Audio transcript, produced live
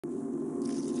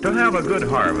To have a good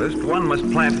harvest, one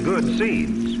must plant good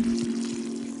seeds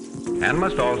and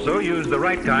must also use the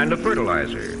right kind of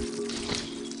fertilizer.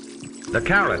 The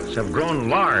carrots have grown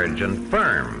large and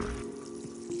firm.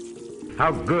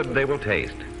 How good they will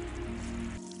taste.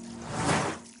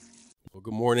 Well,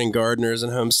 good morning, gardeners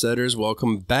and homesteaders.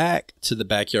 Welcome back to the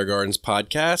Backyard Gardens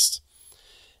podcast.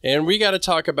 And we got to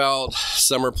talk about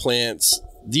summer plants.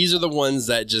 These are the ones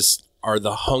that just are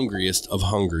the hungriest of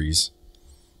hungries.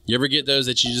 You ever get those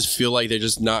that you just feel like they're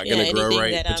just not going to grow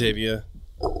right, Batavia?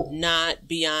 Not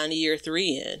beyond year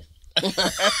 3 in.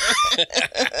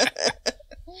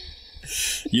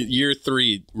 Year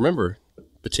 3. Remember,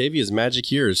 Batavia's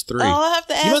magic year is 3. Oh, I'll have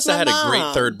to ask. You must have had Mom. A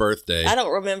great 3rd birthday. I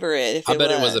don't remember it. I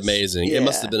bet it was amazing. Yeah. It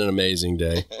must have been an amazing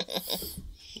day.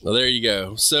 Well, there you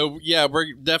go. So, yeah,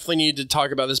 we definitely need to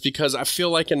talk about this because I feel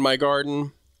like in my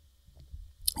garden,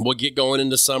 we'll get going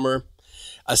into summer.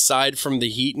 Aside from the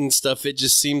heat and stuff, it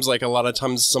just seems like a lot of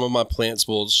times some of my plants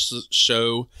will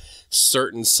show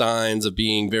certain signs of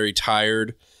being very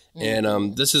tired. Mm-hmm.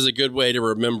 And this is a good way to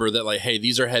remember that, like, hey,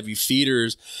 these are heavy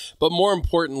feeders, but more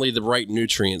importantly, the right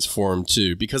nutrients for them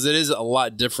too, because it is a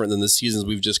lot different than the seasons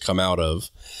we've just come out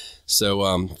of.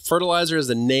 So fertilizer is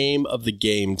the name of the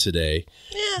game today.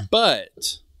 Yeah.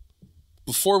 But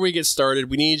before we get started,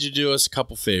 we need you to do us a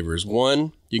couple favors.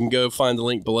 One, you can go find the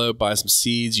link below, buy some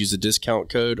seeds, use the discount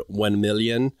code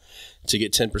 1million to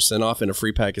get 10% off and a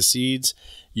free pack of seeds.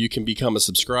 You can become a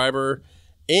subscriber,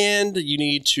 and you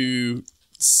need to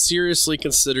seriously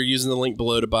consider using the link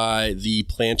below to buy the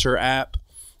Planter app.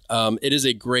 It is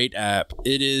a great app.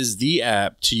 It is the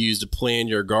app to use to plan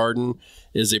your garden.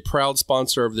 It is a proud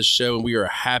sponsor of the show, and we are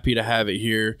happy to have it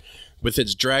here. With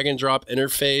its drag and drop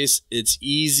interface, it's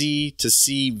easy to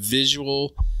see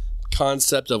visual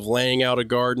concept of laying out a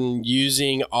garden,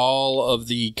 using all of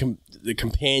the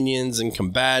companions and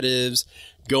combatives,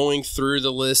 going through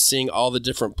the listing, all the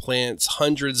different plants,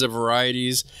 hundreds of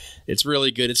varieties. It's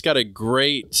really good. It's got a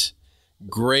great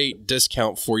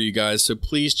discount for you guys. So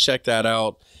please check that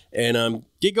out and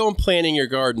get going planting your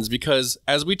gardens, because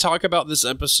as we talk about this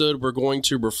episode, we're going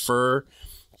to refer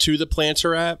to the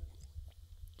Planter app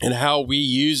and how we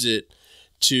use it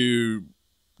to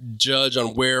judge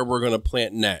on where we're going to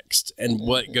plant next and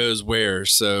what goes where.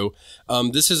 So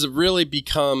this has really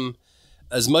become,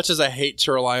 as much as I hate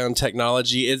to rely on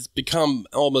technology, it's become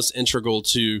almost integral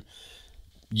to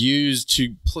use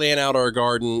to plan out our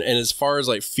garden. And as far as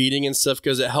like feeding and stuff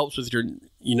goes, it helps with your,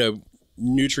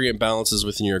 nutrient balances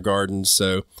within your garden.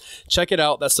 So check it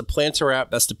out. That's the Planter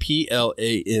app. That's the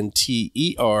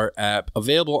PLANTER app,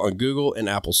 available on Google and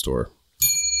Apple Store.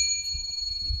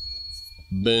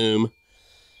 Boom.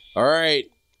 All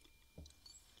right.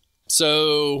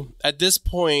 So at this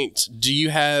point, do you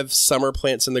have summer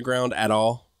plants in the ground at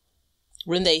all?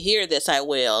 When they hear this, I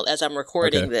will. As I'm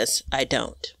recording this, I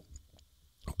don't.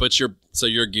 But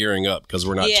you're gearing up because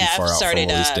we're not too far out from release date.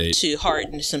 Yeah, I've started to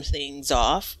harden some things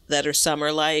off that are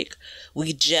summer-like.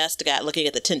 We just got, looking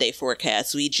at the 10-day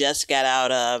forecast, we just got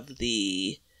out of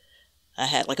I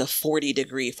had like a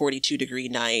 40-degree, 42-degree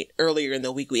night. Earlier in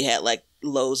the week, we had like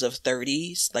lows of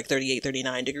 30s, like 38,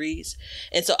 39 degrees.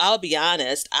 And so I'll be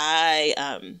honest, I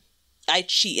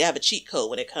have a cheat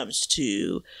code when it comes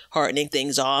to hardening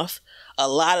things off. A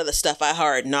lot of the stuff I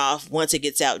harden off, once it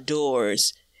gets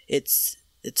outdoors, it's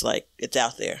like it's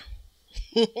out there.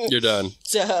 You're done.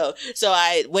 So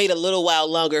I wait a little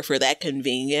while longer for that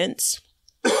convenience.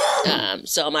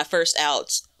 So my first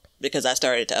outs, because I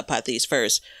started to pot these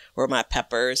first, were my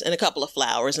peppers and a couple of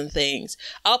flowers and things.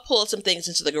 I'll pull some things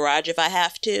into the garage if I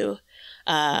have to.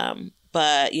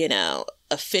 But, a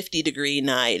 50-degree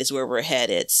night is where we're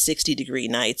headed, 60-degree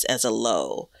nights as a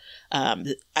low.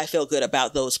 I feel good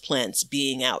about those plants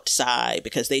being outside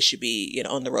because they should be,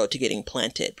 on the road to getting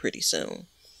planted pretty soon.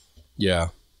 Yeah.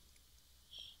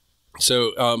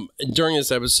 So during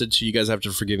this episode, too, you guys have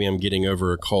to forgive me. I'm getting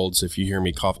over a cold, so if you hear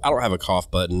me cough, I don't have a cough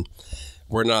button.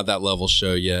 We're not at that level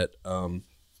show yet.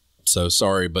 So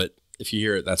sorry, but if you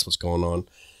hear it, that's what's going on.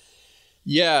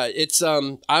 Yeah, it's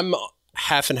I'm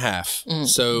half and half. Mm-hmm.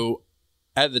 So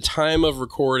at the time of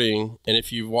recording, and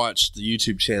if you've watched the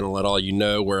YouTube channel at all, you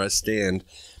know where I stand.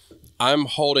 I'm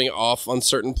holding off on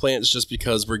certain plants just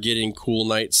because we're getting cool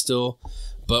nights still.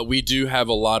 But we do have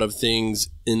a lot of things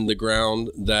in the ground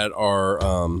that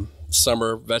are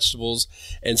summer vegetables.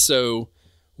 And so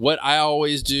what I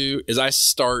always do is I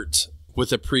start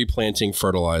with a pre-planting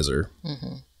fertilizer.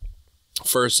 Mm-hmm.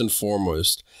 First and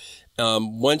foremost.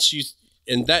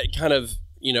 And that kind of,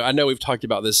 I know we've talked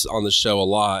about this on the show a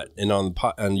lot and on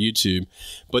YouTube,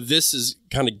 but this is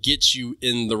kind of gets you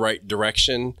in the right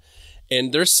direction.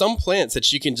 And there's some plants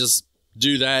that you can just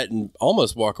do that and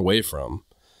almost walk away from.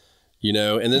 you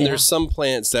know, and then there's some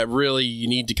plants that really you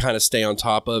need to kind of stay on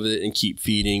top of it and keep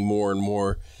feeding more and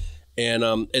more.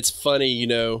 And it's funny, you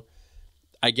know,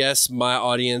 I guess my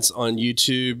audience on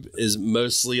YouTube is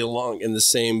mostly along in the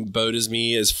same boat as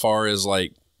me as far as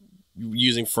like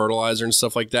using fertilizer and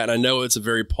stuff like that. And I know it's a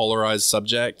very polarized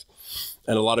subject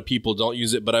and a lot of people don't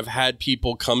use it, but I've had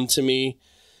people come to me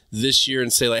this year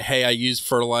and say like, hey, I used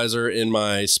fertilizer in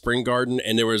my spring garden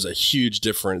and there was a huge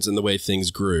difference in the way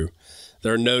things grew.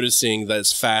 They're noticing that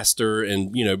it's faster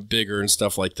and, you know, bigger and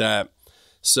stuff like that.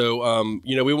 So,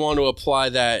 you know, we want to apply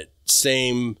that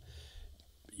same,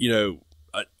 you know,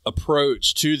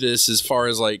 approach to this as far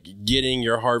as like getting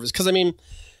your harvest. Because I mean,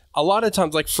 a lot of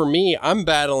times, like for me, I'm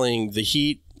battling the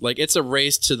heat. Like it's a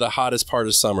race to the hottest part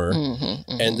of summer.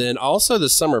 And then also the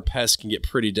summer pests can get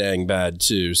pretty dang bad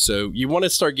too. So you want to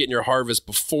start getting your harvest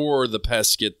before the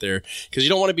pests get there, because you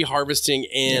don't want to be harvesting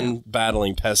and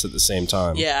battling pests at the same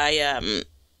time. Yeah,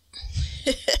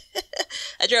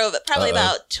 I drove probably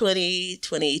about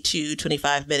 22,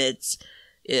 25 minutes,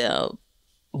 you know,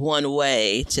 one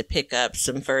way to pick up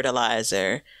some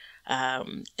fertilizer.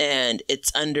 And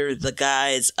it's under the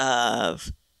guise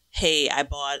of, hey, I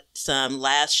bought some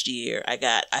last year. I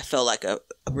felt like a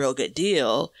real good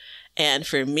deal. And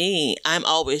for me, I'm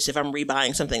always, if I'm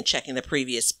rebuying something, checking the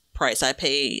previous price I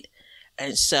paid.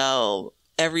 And so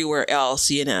everywhere else,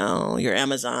 you know, your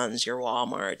Amazons, your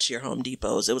Walmarts, your Home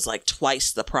Depots, it was like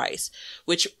twice the price,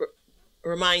 which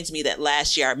reminds me that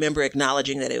last year I remember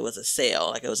acknowledging that it was a sale,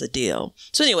 like it was a deal.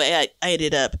 So anyway, I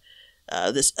ended up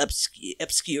this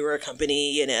obscure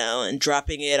company, you know, and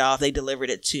dropping it off. They delivered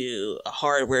it to a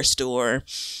hardware store.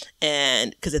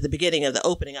 And because at the beginning of the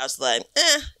opening, I was like,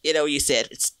 you know, you said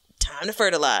it's time to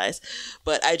fertilize.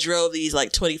 But I drove these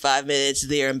like 25 minutes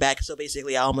there and back. So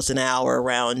basically almost an hour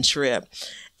round trip.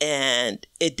 And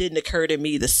it didn't occur to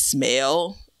me the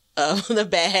smell of the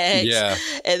bags. Yeah.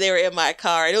 And they were in my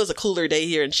car. And it was a cooler day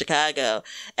here in Chicago.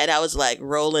 And I was like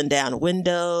rolling down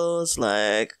windows,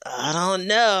 like, I don't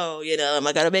know, you know, am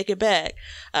I going to make it back?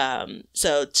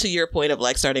 So to your point of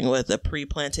like starting with the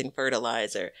pre-planting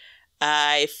fertilizer,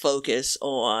 I focus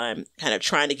on kind of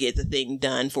trying to get the thing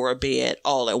done for a bed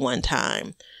all at one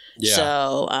time. Yeah.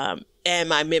 So, and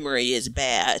my memory is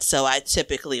bad. So I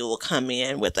typically will come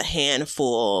in with a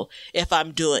handful, if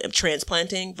I'm doing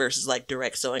transplanting versus like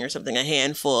direct sowing or something, a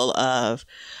handful of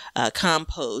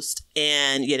compost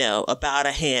and, you know, about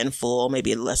a handful,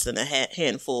 maybe less than a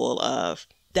handful of,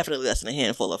 definitely less than a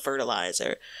handful of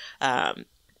fertilizer.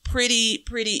 Pretty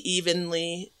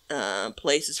evenly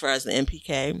placed as far as the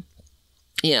NPK.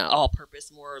 Yeah, all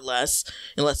purpose more or less,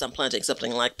 unless I'm planting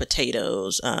something like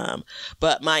potatoes.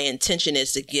 But my intention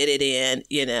is to get it in,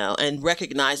 you know, and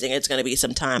recognizing it's going to be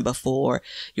some time before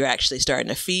you're actually starting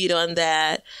to feed on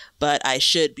that. But I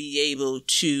should be able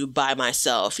to buy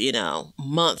myself, you know,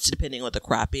 months, depending on what the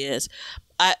crop is.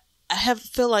 I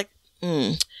feel like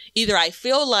either I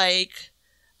feel like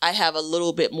I have a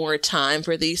little bit more time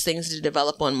for these things to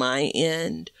develop on my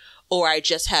end, or I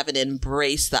just haven't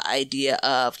embraced the idea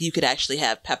of you could actually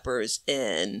have peppers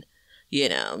in, you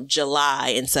know, July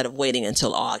instead of waiting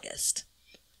until August.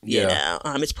 You know,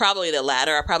 it's probably the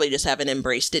latter. I probably just haven't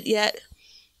embraced it yet.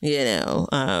 You know,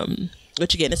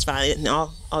 which again, it's fine. In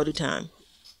all due time.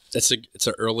 It's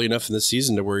early enough in the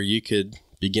season to where you could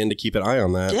begin to keep an eye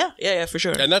on that. Yeah, for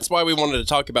sure. And that's why we wanted to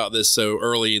talk about this so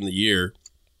early in the year.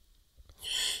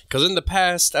 Because in the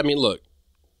past, I mean, look,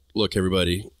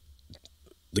 everybody.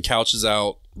 The couch is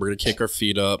out. We're going to kick our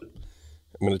feet up.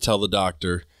 I'm going to tell the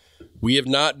doctor. We have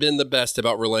not been the best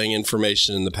about relaying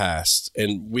information in the past.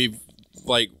 And we've,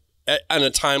 like, in a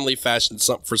timely fashion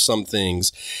for some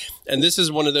things. And this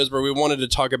is one of those where we wanted to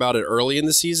talk about it early in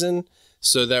the season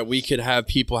so that we could have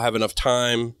people have enough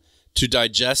time to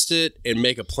digest it and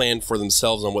make a plan for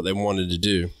themselves on what they wanted to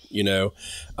do, you know?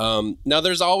 Now,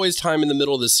 there's always time in the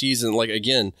middle of the season. Like,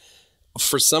 again,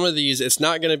 for some of these, it's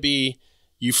not going to be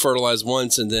you fertilize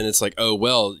once and then it's like, oh,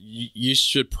 well, you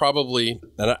should probably,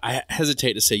 and I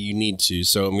hesitate to say you need to,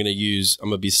 so I'm going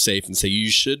to be safe and say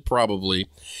you should probably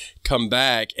come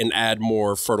back and add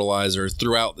more fertilizer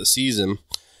throughout the season,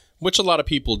 which a lot of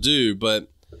people do. But,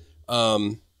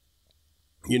 you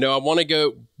know, I want to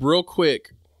go real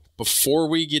quick before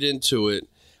we get into it.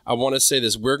 I want to say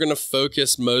this. We're going to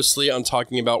focus mostly on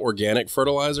talking about organic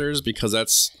fertilizers because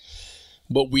that's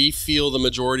what we feel the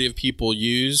majority of people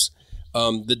use.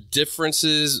 The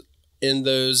differences in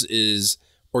those is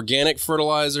organic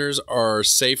fertilizers are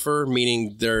safer,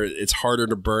 meaning it's harder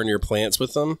to burn your plants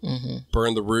with them,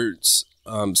 burn the roots,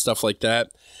 stuff like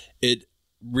that. It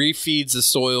refeeds the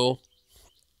soil,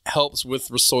 helps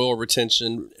with soil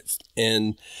retention,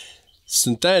 and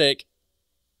synthetic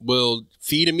will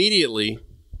feed immediately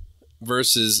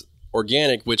versus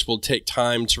organic, which will take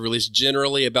time to release,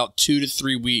 generally about 2 to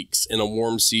 3 weeks in a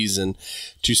warm season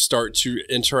to start to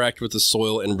interact with the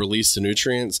soil and release the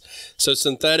nutrients. So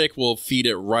synthetic will feed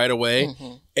it right away.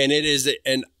 And it is,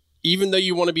 and even though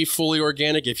you want to be fully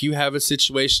organic, if you have a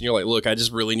situation, you're like, look, I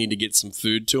just really need to get some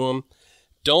food to them.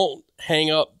 Don't hang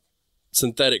up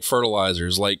synthetic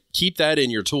fertilizers. Like, keep that in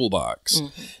your toolbox.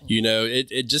 You know,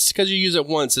 it just because you use it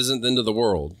once isn't the end of the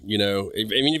world. You know, I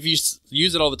mean, if you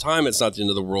use it all the time, it's not the end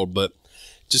of the world, but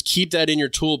just keep that in your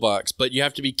toolbox. But you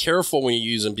have to be careful when you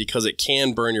use them because it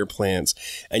can burn your plants,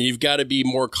 and you've got to be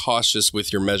more cautious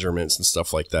with your measurements and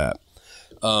stuff like that.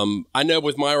 I know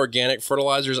with my organic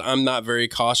fertilizers, I'm not very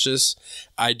cautious.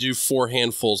 I do 4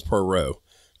 handfuls per row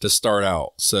to start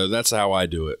out. So that's how I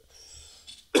do it.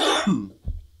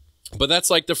 But that's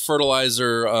like the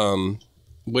fertilizer,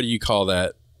 what do you call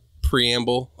that?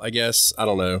 Preamble, I guess. I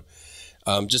don't know.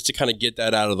 Just to kind of get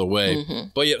that out of the way.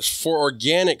 But yeah, for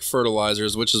organic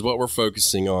fertilizers, which is what we're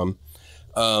focusing on,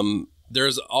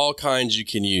 there's all kinds you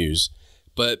can use.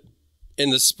 But in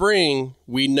the spring,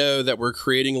 we know that we're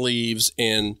creating leaves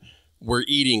and we're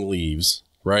eating leaves,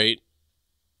 right?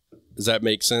 Does that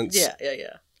make sense? Yeah.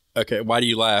 Okay, why do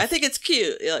you laugh? I think it's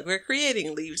cute. Like, we're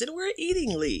creating leaves and we're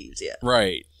eating leaves. Yeah.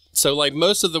 Right. So like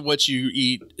most of what you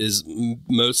eat is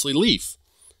mostly leaf.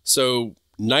 So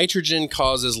nitrogen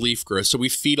causes leaf growth. So we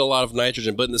feed a lot of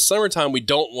nitrogen, but in the summertime, we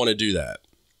don't want to do that.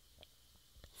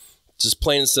 Just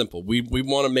plain and simple. We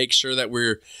want to make sure that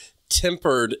we're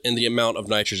tempered in the amount of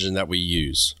nitrogen that we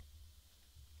use.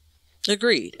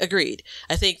 Agreed.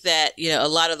 I think that, you know, a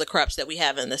lot of the crops that we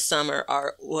have in the summer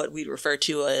are what we refer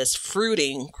to as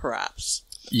fruiting crops.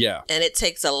 Yeah. And it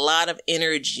takes a lot of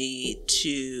energy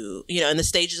to, you know, in the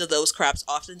stages of those crops,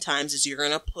 oftentimes is you're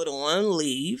going to put on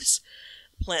leaves.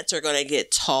 Plants are going to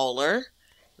get taller.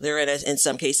 They're going to, in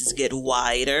some cases, get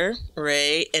wider,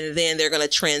 right? And then they're going to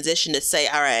transition to say,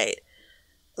 all right,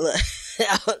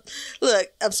 look,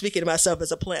 I'm speaking to myself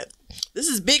as a plant. This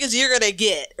is as big as you're going to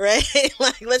get, right?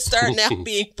 Like, let's start now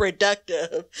being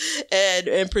productive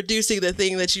and producing the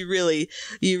thing that you really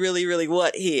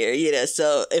want here, you know?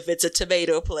 So if it's a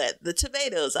tomato plant, the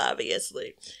tomatoes,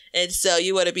 obviously. And so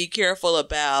you want to be careful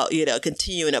about, you know,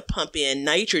 continuing to pump in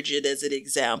nitrogen as an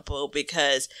example,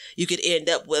 because you could end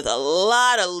up with a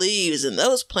lot of leaves and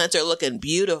those plants are looking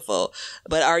beautiful.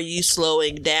 But are you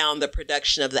slowing down the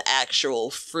production of the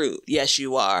actual fruit? Yes,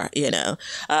 you are, you know.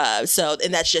 And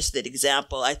that's just an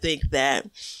example. I think that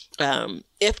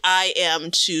if I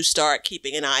am to start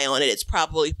keeping an eye on it, it's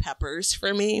probably peppers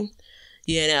for me.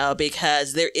 You know,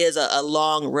 because there is a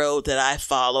long road that I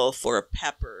follow for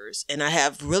peppers, and I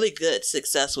have really good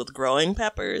success with growing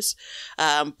peppers.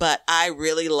 But I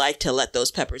really like to let those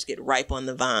peppers get ripe on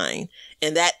the vine,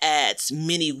 and that adds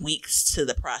many weeks to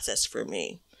the process for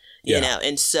me. You know,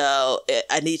 and so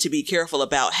I need to be careful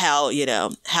about how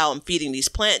I'm feeding these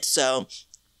plants. So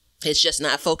it's just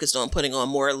not focused on putting on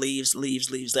more leaves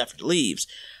after leaves.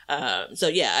 So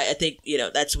yeah, I think, you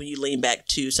know, that's when you lean back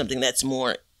to something that's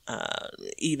more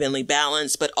evenly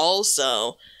balanced, but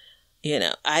also, you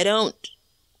know,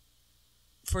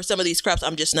 for some of these crops,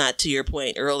 I'm just not, to your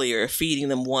point earlier, feeding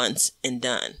them once and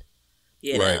done.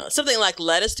 You know, something like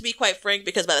lettuce, to be quite frank,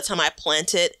 because by the time I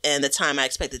plant it and the time I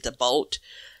expect it to bolt,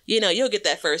 you know, you'll get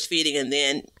that first feeding and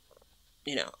then,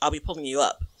 you know, I'll be pulling you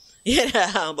up, you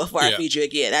know, before I feed you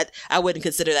again. I wouldn't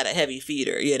consider that a heavy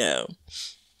feeder, you know.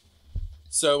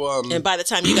 So, and by the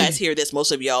time you guys hear this,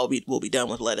 most of y'all will be done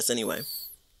with lettuce anyway.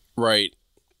 Right.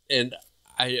 And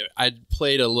I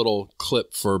played a little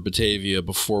clip for Batavia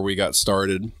before we got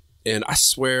started. And I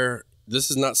swear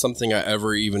this is not something I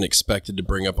ever even expected to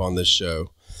bring up on this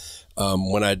show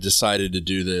when I decided to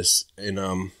do this. And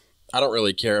I don't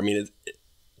really care. I mean,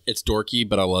 it's dorky,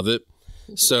 but I love it.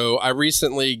 So I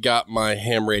recently got my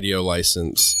ham radio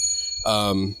license.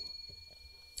 And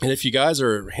if you guys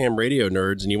are ham radio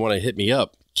nerds and you want to hit me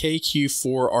up,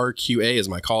 KQ4RQA is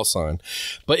my call sign.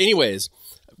 But anyways,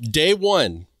 day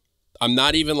one, I'm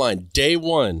not even lying. Day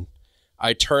one,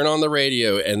 I turn on the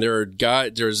radio and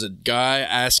there's a guy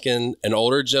asking an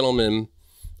older gentleman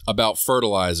about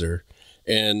fertilizer.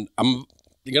 And I'm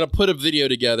going to put a video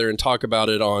together and talk about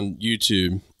it on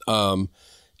YouTube. And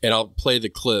I'll play the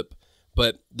clip.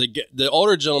 But the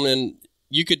older gentleman,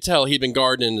 you could tell he'd been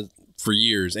gardening for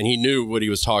years and he knew what he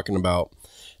was talking about.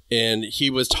 And he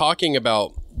was talking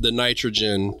about the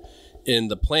nitrogen in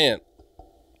the plant.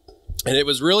 And it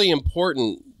was really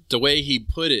important the way he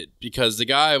put it, because the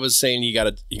guy was saying he got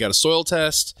a soil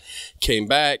test, came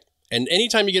back, and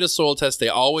anytime you get a soil test, they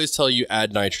always tell you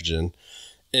add nitrogen.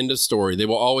 End of story. They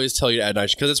will always tell you to add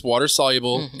nitrogen because it's water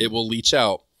soluble. Mm-hmm. It will leach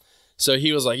out. So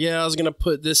he was like, yeah, I was going to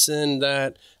put this in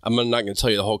that. I'm not going to tell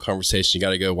you the whole conversation. You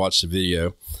got to go watch the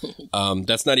video.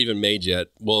 That's not even made yet.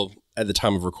 Well, at the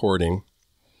time of recording.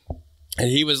 And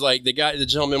he was like, the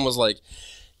gentleman was like,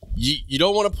 you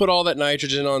don't want to put all that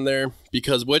nitrogen on there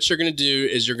because what you're going to do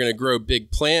is you're going to grow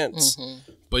big plants,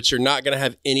 but you're not going to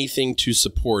have anything to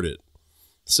support it.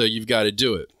 So you've got to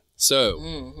do it.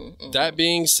 So that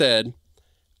being said,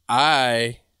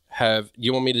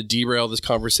 you want me to derail this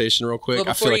conversation real quick? Well,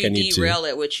 I feel like I need to. Derail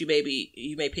it, which you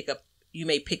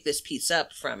may pick this piece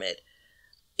up from it.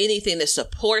 Anything to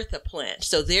support the plant.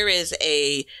 So there is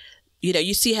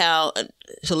you see how,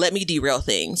 so let me derail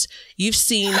things. You've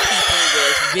seen people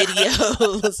with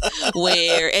videos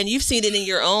where, and you've seen it in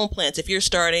your own plants. If you're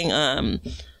starting,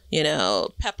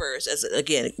 peppers as,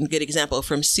 again, a good example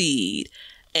from seed,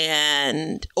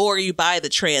 or you buy the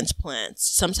transplants.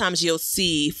 Sometimes you'll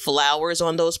see flowers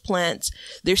on those plants.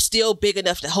 They're still big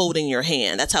enough to hold in your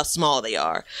hand. That's how small they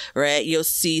are, right? You'll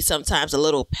see sometimes a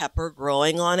little pepper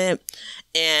growing on it.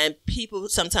 And people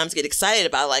sometimes get excited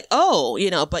about like,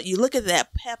 but you look at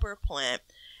that pepper plant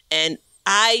and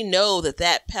I know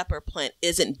that pepper plant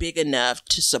isn't big enough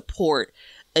to support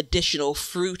additional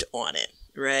fruit on it,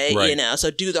 right? So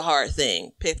do the hard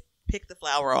thing. Pick the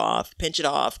flower off, pinch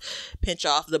off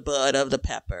the bud of the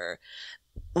pepper.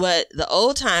 What the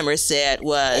old timer said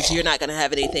was you're not going to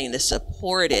have anything to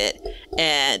support it.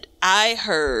 And I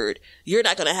heard you're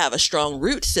not going to have a strong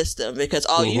root system because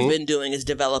all you've been doing is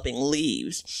developing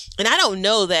leaves. And I don't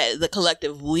know that the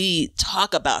collective we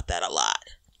talk about that a lot.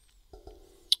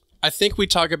 I think we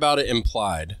talk about it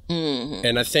implied.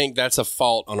 And I think that's a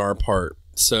fault on our part.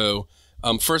 So,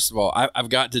 first of all, I've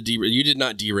got to derail. You did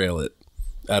not derail it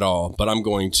at all, but I'm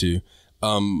going to.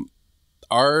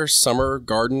 Our summer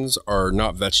gardens are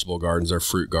not vegetable gardens, they're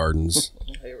fruit gardens.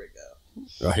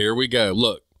 Here we go.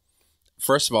 Look,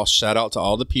 first of all, shout out to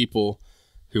all the people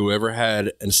who ever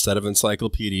had a set of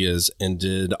encyclopedias and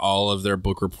did all of their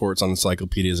book reports on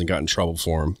encyclopedias and got in trouble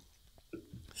for them.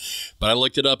 But I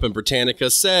looked it up and Britannica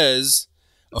says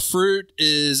a fruit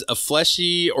is a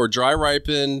fleshy or dry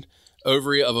ripened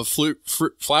ovary of a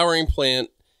flowering plant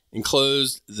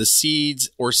enclosing seeds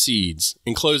or seeds.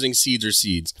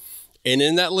 And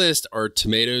in that list are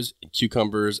tomatoes,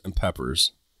 cucumbers, and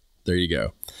peppers. There you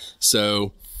go.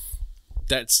 So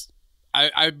that's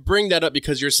I bring that up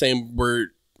because you're saying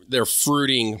they're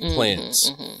fruiting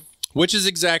plants, which is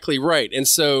exactly right. And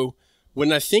so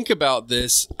when I think about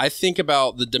this, I think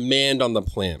about the demand on the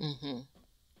plant.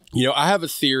 I have a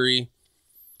theory,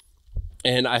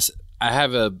 and I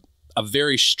have a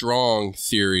very strong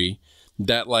theory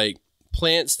that like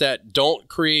plants that don't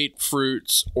create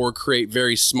fruits or create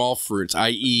very small fruits,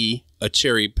 i.e. a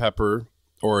cherry pepper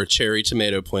or a cherry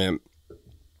tomato plant,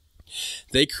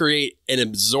 they create an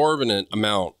exorbitant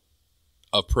amount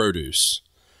of produce.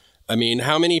 I mean,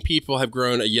 how many people have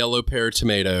grown a yellow pear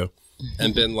tomato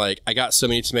and been like, I got so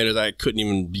many tomatoes I couldn't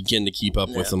even begin to keep up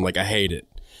with them. Like, I hate it.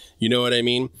 You know what I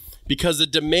mean? Because the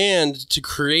demand to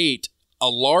create a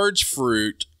large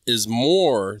fruit is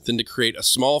more than to create a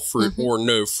small fruit or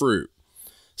no fruit.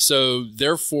 So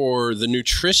therefore, the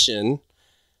nutrition,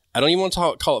 I don't even want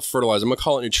to call it fertilizer. I'm going to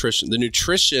call it nutrition. The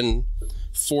nutrition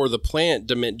for the plant,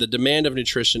 the demand of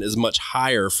nutrition is much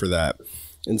higher for that.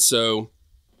 And so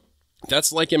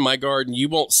that's like in my garden, you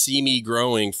won't see me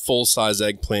growing full-size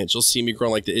eggplants. You'll see me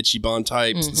growing like the Ichiban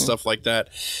types and stuff like that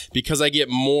because I get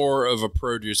more of a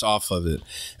produce off of it.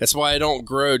 That's why I don't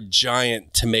grow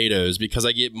giant tomatoes because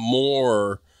I get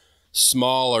more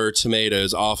smaller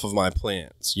tomatoes off of my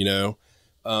plants,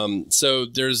 So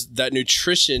there's that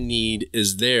nutrition need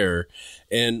is there.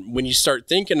 And when you start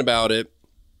thinking about it,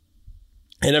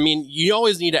 and I mean, you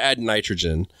always need to add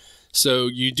nitrogen. So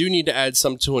you do need to add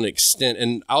some to an extent.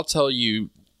 And I'll tell you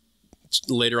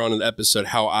later on in the episode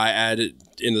how I add it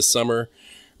in the summer.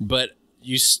 But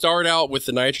you start out with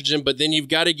the nitrogen, but then you've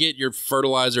got to get your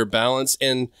fertilizer balance.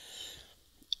 And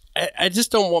I just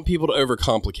don't want people to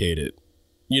overcomplicate it.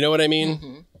 You know what I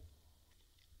mean?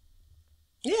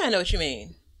 Yeah, I know what you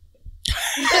mean.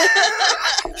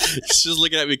 She's just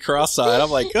looking at me cross-eyed. I'm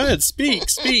like, go ahead, speak.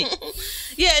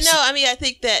 Yeah, no, I mean, I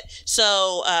think that,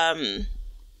 so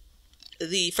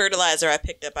the fertilizer I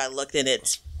picked up, I looked and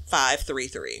it's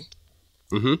 533.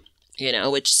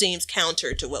 Which seems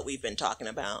counter to what we've been talking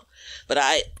about. But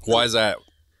why is that?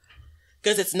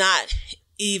 Because it's not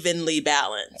evenly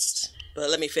balanced. But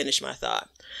let me finish my thought.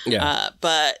 Yeah.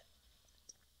 But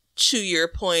to your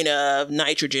point of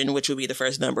nitrogen, which would be the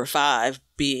first number 5,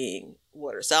 being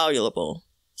water soluble.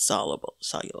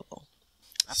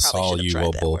 I probably should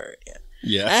have tried that word. Yeah.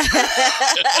 Yeah.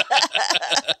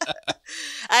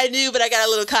 I knew, but I got a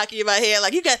little cocky in my head,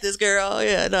 like, you got this, girl.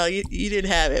 Yeah, no, you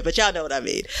didn't have it, but y'all know what I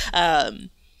mean.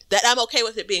 That I'm okay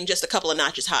with it being just a couple of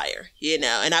notches higher, you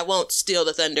know, and I won't steal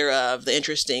the thunder of the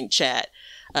interesting chat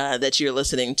that you're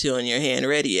listening to on your hand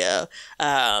radio.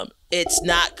 It's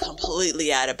not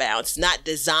completely out of bounds. It's not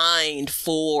designed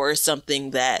for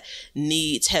something that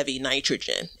needs heavy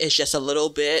nitrogen. It's just a little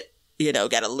bit, you know,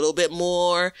 got a little bit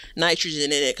more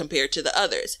nitrogen in it compared to the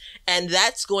others. And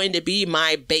that's going to be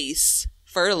my base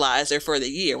fertilizer for the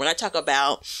year. When I talk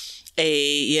about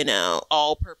a, you know,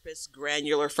 all-purpose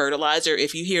granular fertilizer,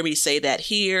 if you hear me say that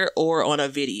here or on a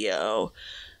video,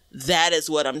 that is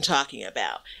what I'm talking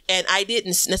about. And I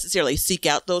didn't necessarily seek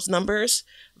out those numbers,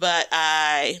 but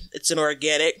it's an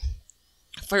organic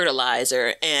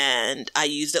fertilizer and I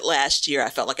used it last year. I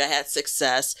felt like I had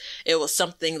success. It was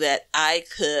something that I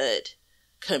could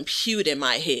compute in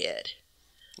my head.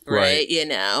 Right. You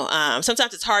know,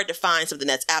 sometimes it's hard to find something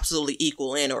that's absolutely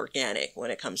equal and organic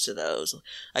when it comes to those.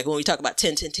 Like when we talk about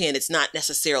 10, 10, 10, it's not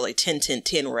necessarily 10, 10,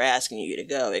 10 we're asking you to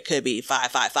go. It could be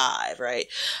 5, 5, 5, right?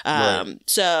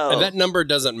 So. And that number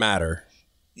doesn't matter.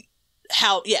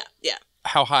 How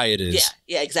high it is.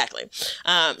 Yeah, exactly.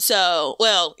 I'll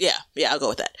go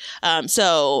with that.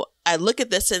 So I look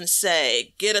at this and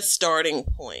say, get a starting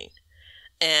point.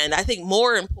 And I think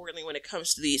more importantly, when it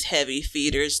comes to these heavy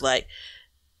feeders, like,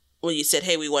 when you said,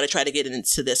 hey, we want to try to get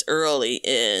into this early,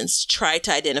 is try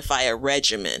to identify a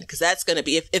regimen. Because that's going to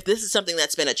be, if this is something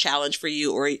that's been a challenge for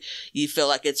you or you feel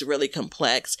like it's really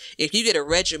complex, if you get a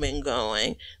regimen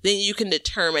going, then you can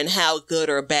determine how good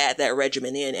or bad that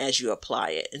regimen is as you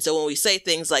apply it. And so when we say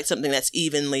things like something that's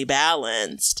evenly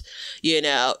balanced, you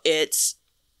know, it's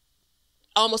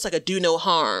almost like a do no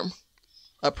harm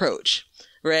approach,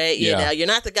 right? You know, you're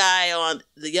not the guy on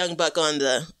the young buck on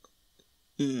the,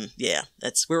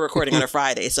 we're recording on a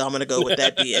Friday, so I'm going to go with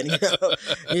that being, you know,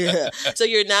 yeah. So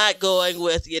you're not going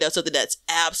with, you know, something that's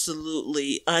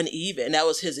absolutely uneven. That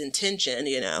was his intention,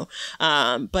 you know,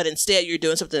 but instead you're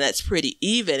doing something that's pretty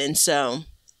even. And so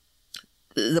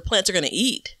the plants are going to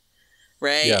eat,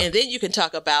 right? Yeah. And then you can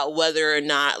talk about whether or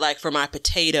not, like for my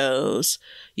potatoes,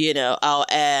 you know,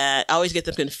 I always get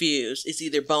them confused. It's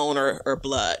either bone or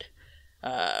blood.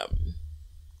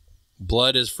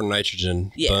 Blood is for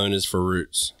nitrogen. Yeah. Bone is for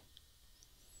roots.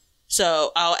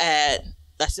 So I'll add,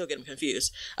 I still get them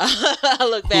confused. I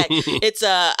look back.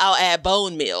 I'll add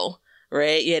bone meal,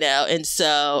 right? You know, and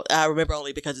so I remember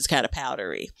only because it's kind of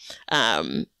powdery.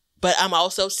 But I'm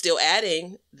also still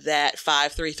adding that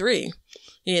 5-3-3,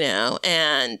 you know,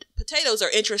 and potatoes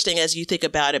are interesting as you think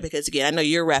about it, because again, I know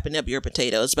you're wrapping up your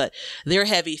potatoes, but they're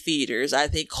heavy feeders. I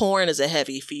think corn is a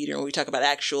heavy feeder. When we talk about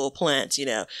actual plants, you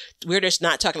know, we're just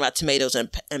not talking about tomatoes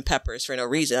and peppers for no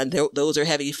reason. Those are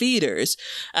heavy feeders.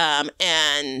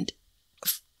 And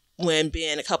when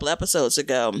being a couple episodes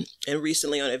ago and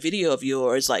recently on a video of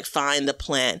yours, like find the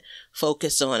plant,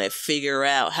 focus on it, figure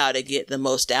out how to get the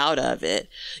most out of it.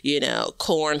 You know,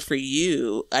 corn for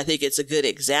you, I think it's a good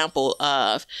example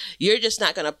of, you're just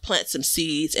not going to plant some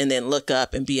seeds and then look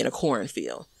up and be in a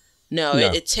cornfield. No.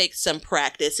 It takes some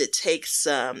practice. It takes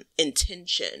some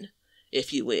intention,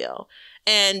 if you will.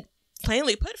 And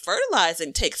plainly put,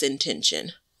 fertilizing takes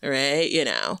intention, right? You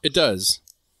know, it does.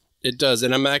 It does.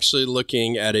 And I'm actually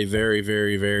looking at a very,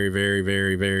 very, very, very,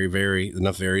 very, very, very,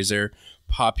 enough varies there,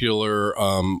 popular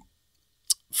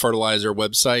fertilizer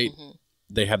website. Mm-hmm.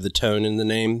 They have the tone in the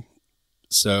name.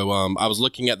 So I was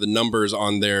looking at the numbers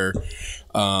on their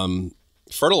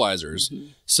fertilizers. Mm-hmm.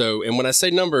 So, and when I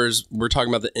say numbers, we're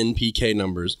talking about the NPK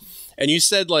numbers. And you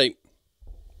said, like,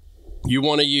 you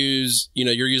want to use, you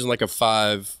know, you're using like a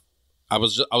 5. I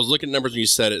was looking at numbers when you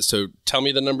said it. So tell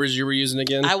me the numbers you were using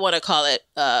again. I want to call it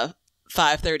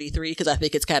 533 because I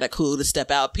think it's kind of cool to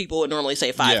step out. People would normally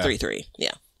say 533.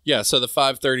 Yeah. Yeah. So the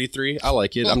 533, I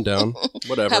like it. I'm down.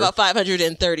 Whatever. How about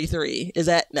 533? Is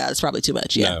that? No, it's probably too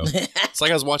much. Yeah. No. It's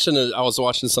like I was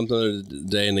watching something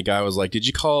today, and the guy was like, "Did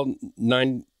you call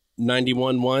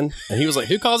 911?" And he was like,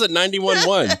 "Who calls it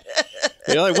 911?"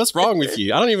 You're like, "What's wrong with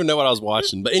you?" I don't even know what I was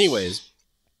watching. But anyways.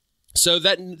 So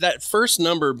that first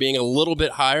number being a little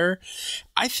bit higher,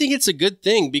 I think it's a good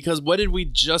thing, because what did we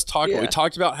just talk about? We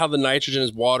talked about how the nitrogen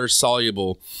is water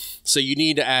soluble, so you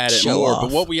need to add it more.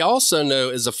 But what we also know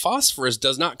is the phosphorus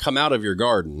does not come out of your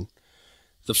garden.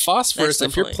 The phosphorus,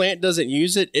 if your plant doesn't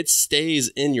use it, it stays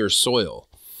in your soil.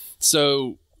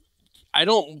 So I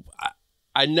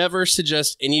never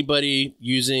suggest anybody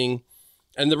using,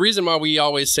 and the reason why we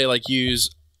always say, like,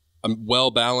 use a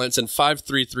well-balanced, and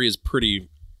 533 is pretty,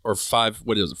 or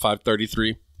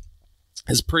 533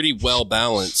 is pretty well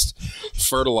balanced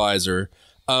fertilizer,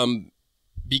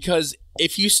 because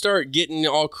if you start getting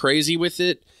all crazy with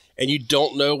it and you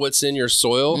don't know what's in your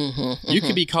soil, you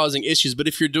could be causing issues. But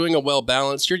if you're doing a well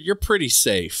balanced, you're pretty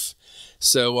safe.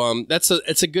 So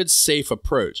it's a good safe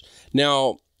approach.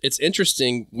 Now, it's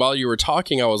interesting. While you were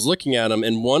talking, I was looking at them,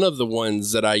 and one of the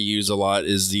ones that I use a lot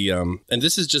is the and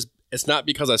this is just, it's not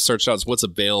because I searched out, it's what's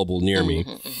available near me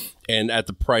and at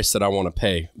the price that I want to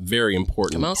pay. Very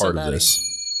important part of this.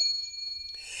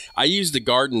 I use the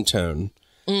Garden Tone,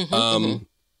 and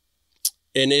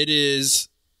it is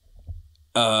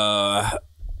a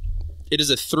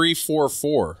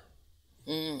 344.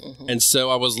 And so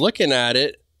I was looking at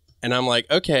it, and I'm like,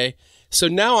 okay. So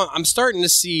now I'm starting to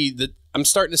see that.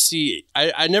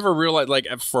 I never realized, like,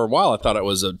 for a while I thought it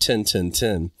was a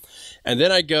 10-10-10. And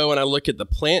then I go and I look at the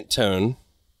plant tone,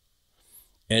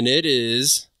 and it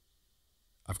is,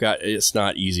 it's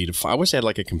not easy to find. I wish I had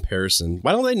like a comparison.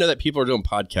 Why don't they know that people are doing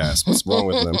podcasts? What's wrong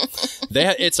with them?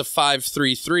 It's a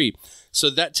 533. So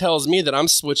that tells me that I'm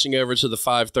switching over to the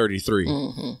 533.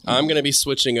 I'm going to be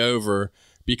switching over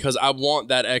because I want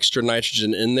that extra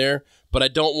nitrogen in there, but I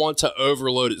don't want to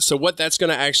overload it. So what that's going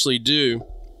to actually do,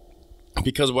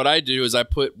 because what I do is I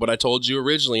put what I told you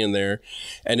originally in there,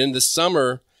 and in the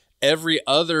summer, every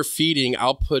other feeding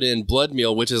I'll put in blood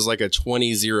meal, which is like a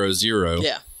 2000.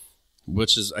 Yeah.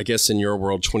 Which is, I guess, in your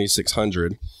world,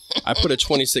 2600. I put a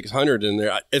 2600 in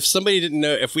there. If somebody didn't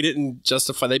know, if we didn't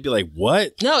justify, they'd be like,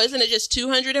 what? No, isn't it just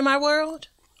 200 in my world?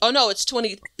 Oh, no, it's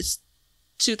 2000.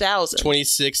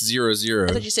 2600.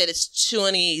 I thought you said it's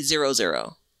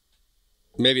 2000.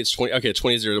 Maybe it's 20. Okay,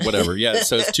 20, whatever. Yeah,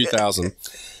 so it's 2000.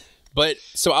 But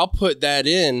so I'll put that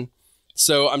in.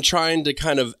 So I'm trying to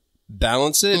kind of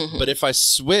balance it. But if I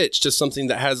switch to something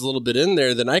that has a little bit in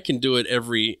there, then I can do it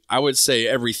every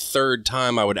third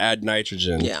time I would add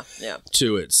nitrogen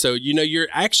to it. So,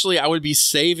 I would be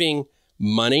saving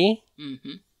money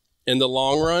in the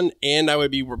long run. And I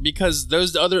would be, because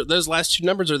those last two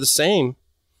numbers are the same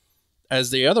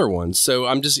as the other ones. So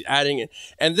I'm just adding it.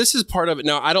 And this is part of it.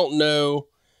 Now, I don't know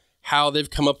how they've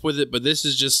come up with it, but this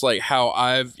is just like how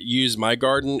I've used my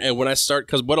garden. And when I start,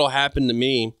 because what'll happen to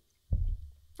me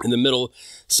in the middle,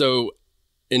 so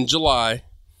in July,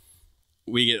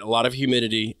 we get a lot of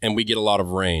humidity and we get a lot of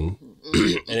rain.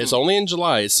 And it's only in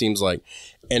July, it seems like.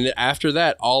 And after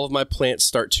that, all of my plants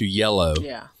start to yellow.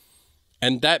 Yeah.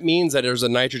 And that means that there's a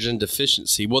nitrogen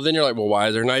deficiency. Well, then you're like, well, why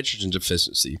is there nitrogen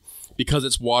deficiency? Because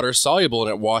it's water soluble and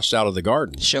it washed out of the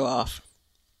garden. Show off.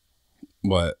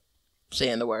 What?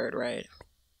 Saying the word right.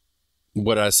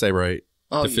 What did I say right?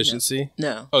 Oh, deficiency?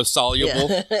 No. Oh, soluble?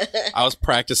 Yeah. I was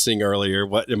practicing earlier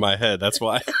in my head. That's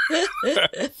why.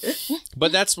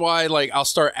 But that's why, like, I'll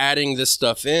start adding this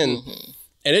stuff in.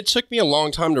 And it took me a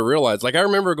long time to realize. Like, I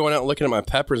remember going out and looking at my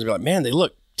peppers and be like, man, they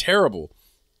look terrible.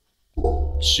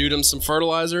 Shoot them some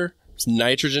fertilizer. It's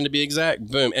nitrogen to be exact.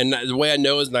 Boom. And the way I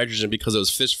know is nitrogen because it was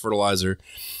fish fertilizer,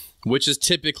 which is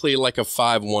typically like a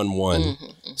 511.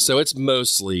 So it's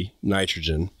mostly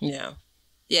nitrogen. Yeah.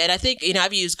 Yeah, and I think,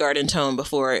 I've used Garden Tone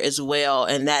before as well,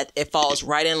 and that it falls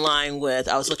right in line with,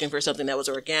 I was looking for something that was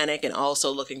organic and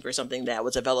also looking for something that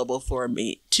was available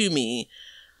to me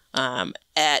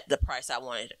at the price I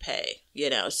wanted to pay,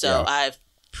 So I've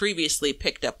previously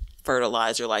picked up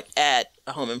fertilizer like at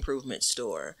a home improvement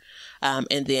store.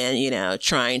 And then,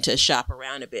 trying to shop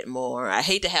around a bit more. I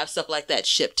hate to have stuff like that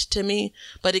shipped to me,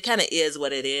 but it kind of is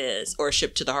what it is, or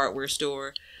shipped to the hardware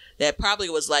store. That probably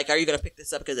was like, are you going to pick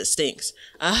this up because it stinks?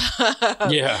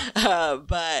 Yeah.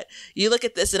 But you look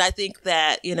at this and I think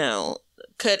that,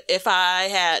 if I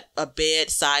had a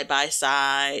bed side by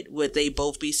side, would they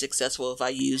both be successful if I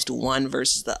used one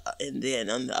versus and then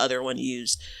on the other one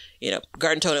used,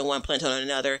 Garden Tone on one, Plant Tone on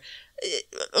another?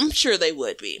 I'm sure they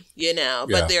would be,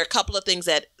 but there are a couple of things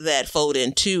that fold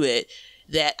into it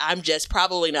that I'm just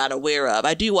probably not aware of.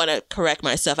 I do want to correct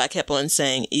myself. I kept on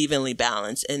saying evenly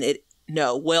balanced, and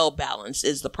well balanced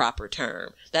is the proper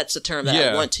term. That's the term that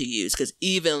I want to use, because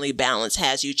evenly balanced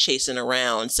has you chasing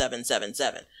around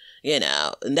 777,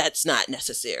 and that's not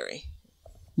necessary.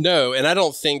 No, and I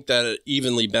don't think that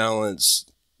evenly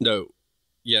balanced,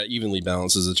 evenly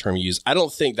balanced is the term you use. I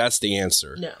don't think that's the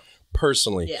answer. No.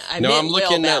 Personally. Yeah, I meant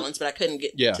well balanced, but I couldn't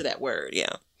get to that word,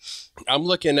 I'm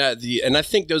looking at and I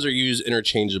think those are used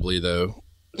interchangeably, though.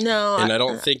 No. And I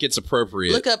don't think it's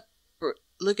appropriate.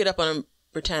 Look it up on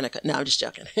Britannica. No, I'm just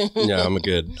joking. No, I'm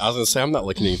good. I was going to say, I'm not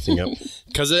looking anything up.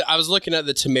 Because I was looking at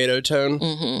the tomato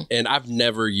tone, and I've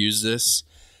never used this.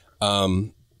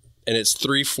 And it's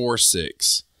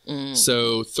 346.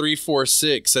 So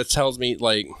 346, that tells me,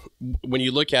 like, when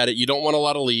you look at it, you don't want a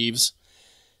lot of leaves.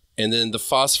 And then the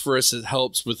phosphorus, it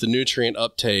helps with the nutrient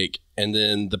uptake. And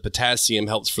then the potassium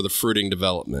helps for the fruiting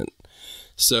development.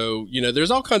 So, you know,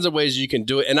 there's all kinds of ways you can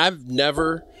do it. And I've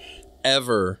never,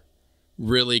 ever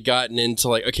really gotten into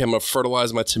like, okay, I'm going to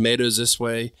fertilize my tomatoes this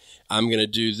way. I'm going to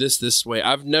do this way.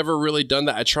 I've never really done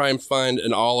that. I try and find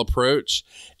an all approach.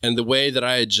 And the way that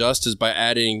I adjust is by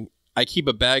adding, I keep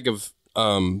a bag of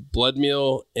blood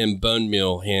meal and bone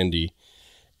meal handy.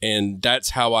 And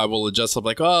that's how I will adjust. I'm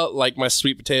like, oh, like my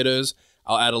sweet potatoes,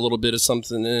 I'll add a little bit of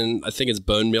something in. I think it's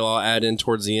bone meal I'll add in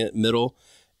towards the middle.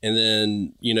 And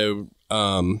then, you know,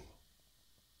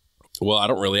 well, I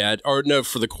don't really add, or no,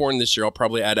 for the corn this year, I'll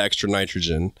probably add extra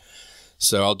nitrogen.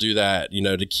 So I'll do that, you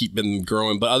know, to keep them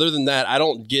growing. But other than that, I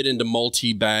don't get into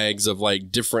multi-bags of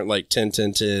like different like 10,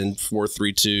 10, 10, 4,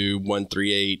 3, 2, 1,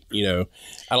 3, 8, you know.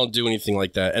 I don't do anything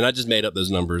like that. And I just made up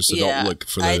those numbers, so don't look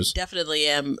for those. I definitely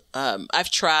am. I've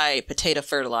tried potato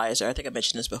fertilizer. I think I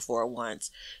mentioned this before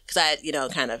once. Because I, you know,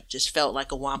 kind of just felt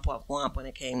like a womp, womp, womp when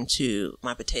it came to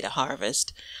my potato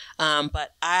harvest.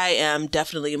 But I am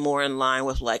definitely more in line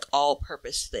with like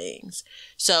all-purpose things.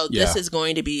 So this is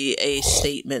going to be a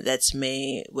statement that's made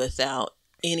without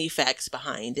any facts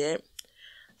behind it.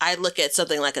 I look at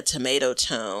something like a tomato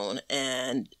tone,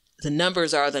 and the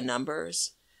numbers are the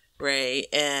numbers, right?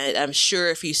 And I'm sure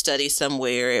if you study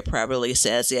somewhere, it probably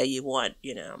says, yeah, you want,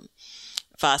 you know,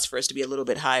 phosphorus to be a little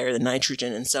bit higher than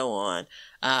nitrogen and so on.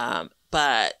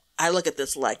 But I look at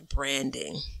this like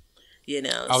branding. You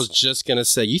know, I was just going to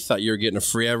say, you thought you were getting a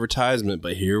free advertisement,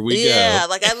 but here we go. Yeah,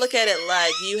 like I look at it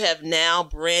like you have now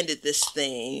branded this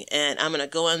thing, and I'm going to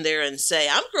go in there and say,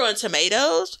 I'm growing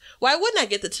tomatoes. Why wouldn't I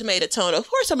get the tomato tone? Of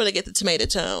course I'm going to get the tomato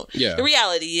tone. Yeah. The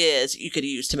reality is you could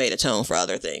use tomato tone for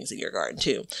other things in your garden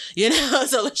too. You know,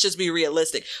 so let's just be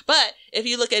realistic. But if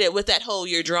you look at it with that whole,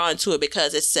 you're drawn to it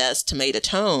because it says tomato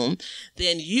tone,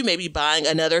 then you may be buying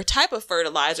another type of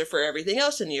fertilizer for everything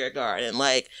else in your garden.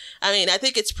 Like, I mean, I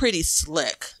think it's pretty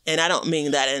slick, and I don't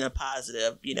mean that in a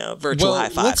positive, you know, virtual high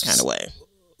five kind of way.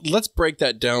 Let's break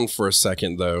that down for a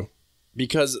second, though,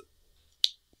 because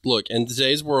look, in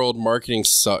today's world, marketing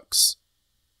sucks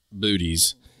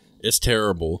booties. It's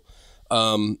terrible,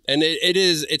 and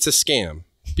it's a scam.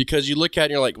 Because you look at it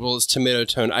and you're like, well, it's tomato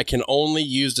tone. I can only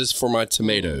use this for my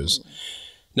tomatoes.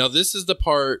 Now, this is the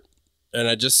part, and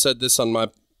I just said this on my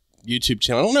YouTube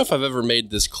channel. I don't know if I've ever made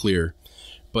this clear,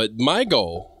 but my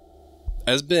goal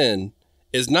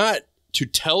is not to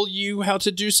tell you how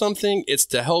to do something. It's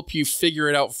to help you figure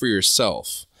it out for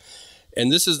yourself.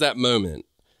 And this is that moment.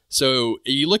 So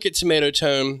you look at tomato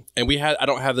tone, and I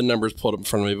don't have the numbers pulled up in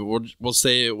front of me, but we'll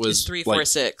say it was it's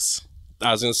 346.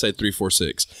 I was going to say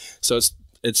 346. So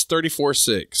it's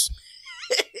 34.6.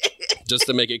 Just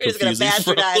to make it confusing. We're just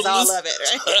going to bastardize all of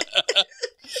it, right?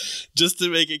 Just to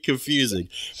make it confusing.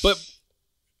 But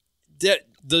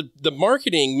the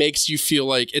marketing makes you feel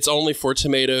like it's only for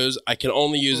tomatoes. I can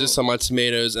only use this on my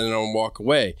tomatoes, and then I'll walk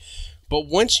away. But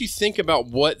once you think about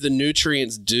what the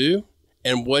nutrients do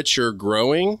and what you're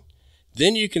growing,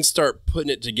 then you can start putting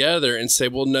it together and say,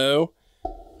 well, no,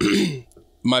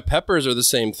 my peppers are the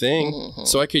same thing.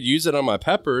 So I could use it on my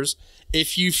peppers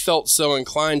if you felt so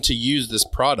inclined to use this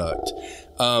product.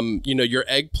 You know, your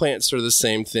eggplants are the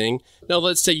same thing. Now,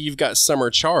 let's say you've got summer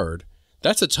chard.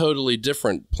 That's a totally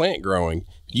different plant growing.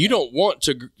 You don't want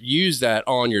to use that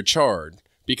on your chard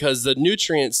because the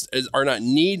nutrients are not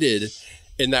needed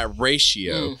in that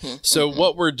ratio. So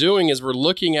what we're doing is we're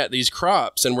looking at these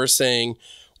crops and we're saying,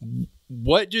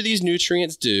 what do these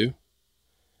nutrients do?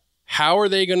 How are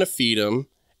they going to feed them?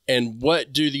 And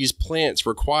what do these plants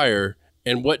require?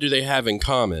 And what do they have in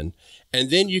common? And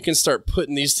then you can start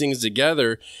putting these things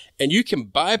together, and you can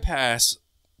bypass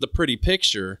the pretty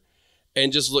picture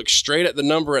and just look straight at the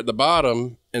number at the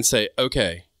bottom and say,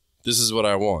 okay, this is what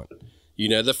I want. You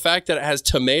know, the fact that it has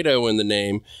tomato in the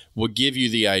name will give you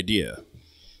the idea.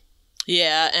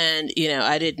 Yeah, and, you know,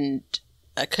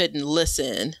 I couldn't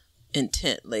listen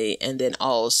intently and then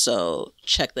also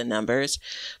check the numbers,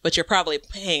 but you're probably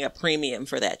paying a premium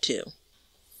for that too.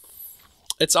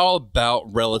 It's all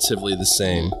about relatively the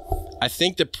same. I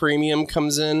think the premium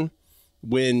comes in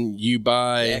when you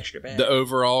buy the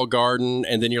overall garden,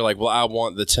 and then you're like, well, I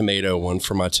want the tomato one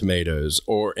for my tomatoes,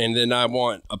 and then I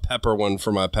want a pepper one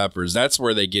for my peppers. That's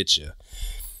where they get you.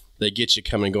 They get you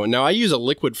coming and going. Now, I use a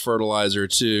liquid fertilizer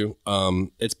too.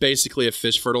 It's basically a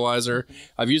fish fertilizer.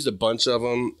 I've used a bunch of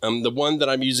them. The one that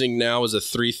I'm using now is a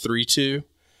 332.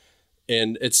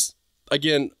 And it's,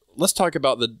 again, let's talk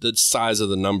about the size of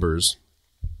the numbers.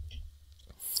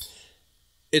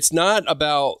 It's not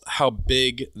about how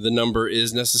big the number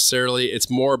is necessarily. It's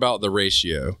more about the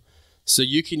ratio. So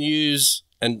you can use,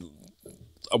 and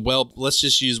let's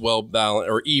just use well balanced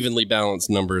or evenly balanced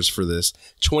numbers for this.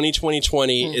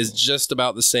 20-20-20 is just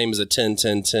about the same as a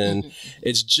 10-10-10.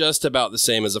 It's just about the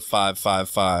same as a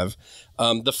 5-5-5.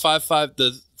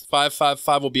 The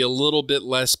 5-5-5 will be a little bit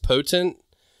less potent,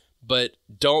 but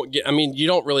you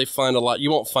don't really find a lot.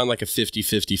 You won't find like a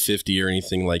 50-50-50 or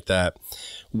anything like that.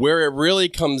 Where it really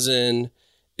comes in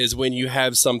is when you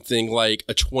have something like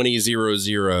a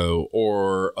 20-0-0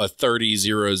 or a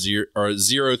 30-0-0 or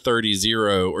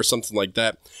 0-30-0 or something like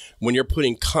that. When you're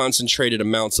putting concentrated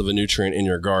amounts of a nutrient in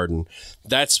your garden,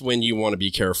 that's when you want to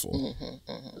be careful.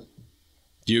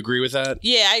 Do you agree with that?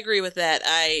 Yeah, I agree with that.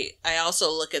 I also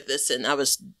look at this, and I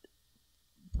was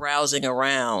browsing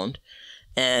around,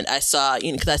 and I saw,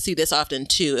 because I see this often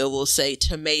too, it will say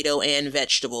tomato and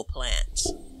vegetable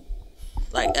plants,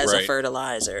 like as a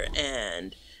fertilizer,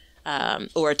 and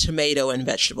or tomato and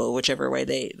vegetable, whichever way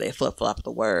they flip-flop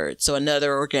the word. So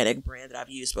another organic brand that I've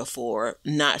used before,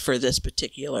 not for this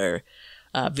particular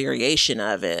variation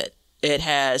of it, it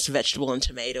has vegetable and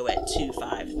tomato at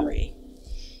 2-5-3.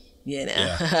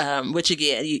 Which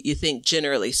again, you think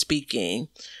generally speaking,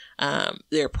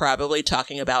 they're probably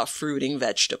talking about fruiting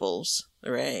vegetables,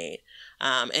 right?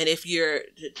 And if you're,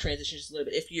 to transition just a little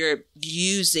bit, if you're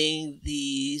using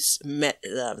these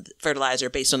fertilizer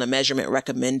based on the measurement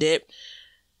recommended,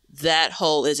 that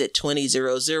whole, is it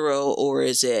 20-0-0 or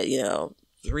is it,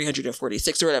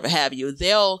 346 or whatever have you,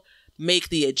 they'll make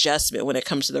the adjustment when it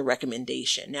comes to the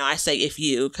recommendation. Now I say if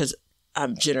you, because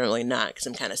I'm generally not, because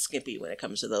I'm kind of skimpy when it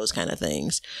comes to those kind of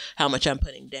things, how much I'm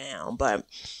putting down. But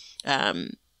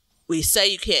we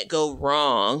say you can't go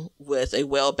wrong with a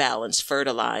well-balanced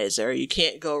fertilizer. You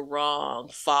can't go wrong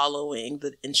following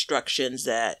the instructions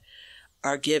that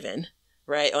are given,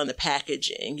 right, on the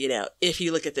packaging. If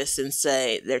you look at this and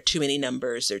say there are too many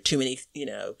numbers, there are too many,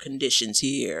 conditions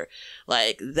here,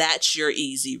 like that's your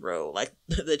easy road. Like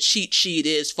the cheat sheet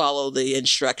is follow the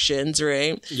instructions,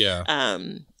 right? Yeah.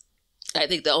 I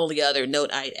think the only other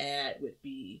note I'd add would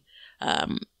be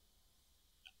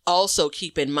also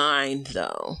keep in mind,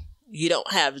 though, you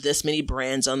don't have this many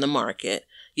brands on the market.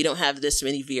 You don't have this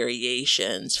many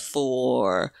variations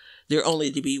for there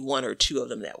only to be one or two of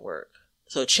them that work.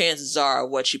 So chances are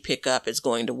what you pick up is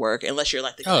going to work, unless you're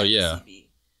like the guy TV.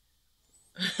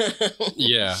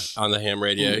 Yeah, on the ham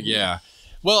radio. Yeah.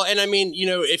 Well, and I mean,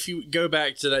 if you go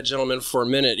back to that gentleman for a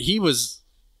minute, he was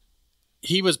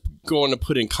going to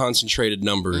put in concentrated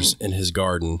numbers in his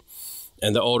garden.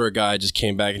 And the older guy just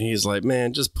came back and he's like,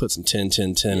 man, just put some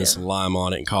 10-10-10 and some lime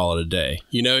on it and call it a day.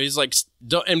 He's like,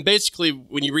 and basically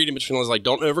when you read in between, it's like,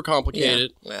 don't overcomplicate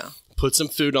it. Yeah. Put some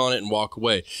food on it and walk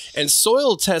away. And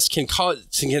soil tests can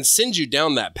send you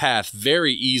down that path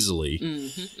very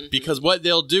easily because what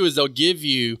they'll do is they'll give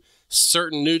you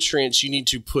certain nutrients you need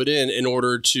to put in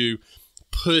order to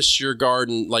push your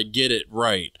garden, like get it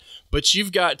right. But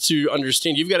you've got to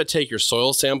understand, you've got to take your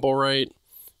soil sample right.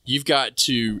 You've got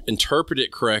to interpret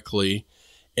it correctly.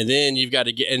 And then you've got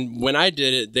to and when I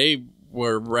did it, they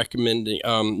were recommending,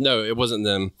 no, it wasn't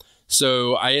them.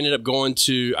 So I ended up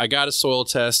I got a soil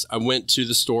test. I went to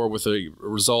the store with the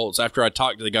results after I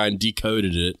talked to the guy and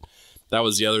decoded it. That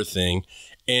was the other thing.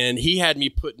 And he had me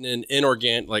putting in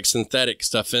inorganic, like synthetic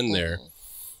stuff in there.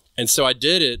 And so I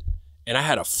did it and I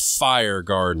had a fire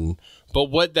garden.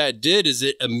 But what that did is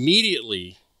it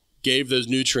immediately gave those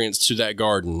nutrients to that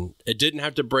garden. It didn't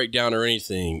have to break down or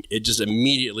anything. It just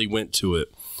immediately went to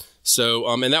it. So,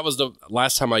 and that was the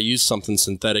last time I used something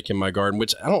synthetic in my garden,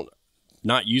 which I don't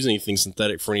not use anything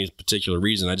synthetic for any particular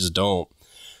reason. I just don't.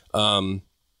 That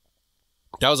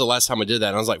was the last time I did that.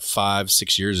 And I was like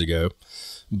 5-6 years ago.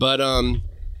 But I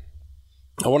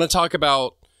want to talk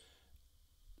about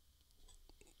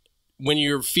when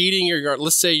you're feeding your garden.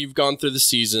 Let's say you've gone through the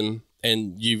season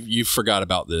and you forgot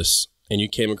about this. And you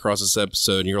came across this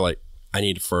episode and you're like, I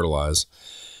need to fertilize.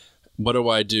 What do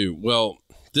I do? Well,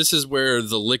 this is where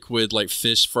the liquid, like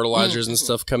fish fertilizers and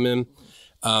stuff come in.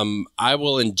 I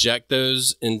will inject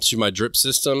those into my drip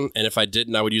system. And if I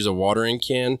didn't, I would use a watering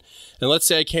can. And let's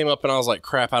say I came up and I was like,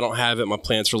 crap, I don't have it. My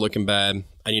plants are looking bad.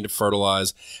 I need to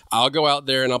fertilize. I'll go out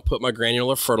there and I'll put my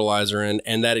granular fertilizer in.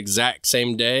 And that exact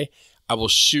same day, I will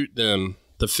shoot them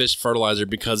the fish fertilizer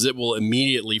because it will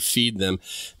immediately feed them.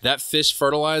 That fish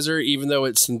fertilizer, even though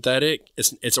it's synthetic,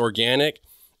 it's organic,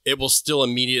 it will still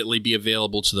immediately be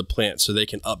available to the plant so they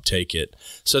can uptake it.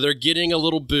 So they're getting a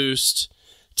little boost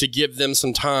to give them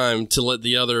some time to let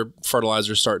the other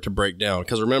fertilizer start to break down.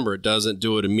 Because remember, it doesn't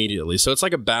do it immediately. So it's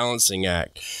like a balancing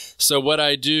act. So what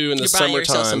I do in the summertime,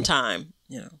 yourself some time.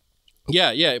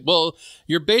 Yeah. Well,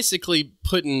 you're basically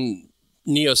putting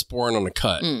Neosporin on a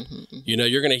cut. You know,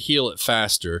 you're going to heal it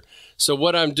faster. So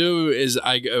what I'm doing is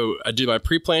I do my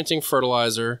pre-planting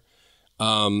fertilizer.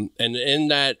 And in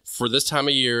that, for this time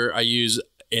of year, I use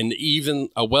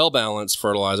a well-balanced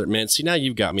fertilizer. Man, see, now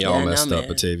you've got me all messed up,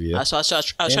 Batavia. I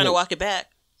was trying to walk it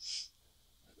back.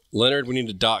 Leonard, we need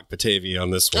to dock Batavia on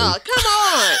this one. Oh, come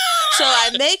on. So I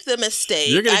make the mistake.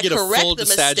 You're going to get a full the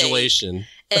desatulation. Mistake,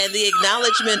 and the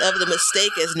acknowledgement of the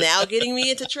mistake is now getting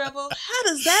me into trouble. How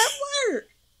does that work?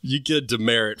 You get a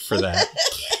demerit for that.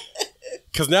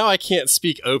 Because now I can't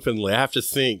speak openly. I have to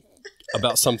think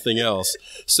about something else.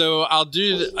 So I'll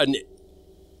do an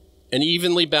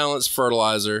evenly balanced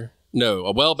fertilizer. No,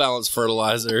 a well-balanced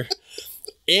fertilizer.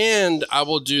 And I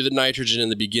will do the nitrogen in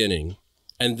the beginning.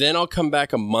 And then I'll come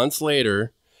back a month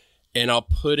later and I'll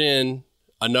put in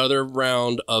another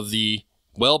round of the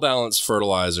well-balanced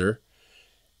fertilizer.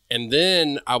 And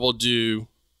then I will do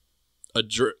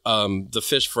the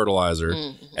fish fertilizer.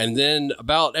 And then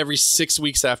about every 6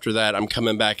 weeks after that, I'm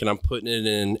coming back and I'm putting it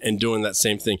in and doing that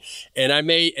same thing. And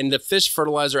the fish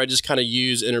fertilizer, I just kind of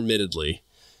use intermittently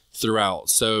throughout.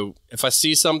 So if I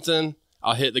see something,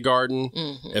 I'll hit the garden.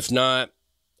 If not,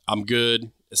 I'm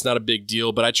good. It's not a big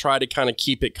deal, but I try to kind of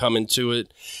keep it coming to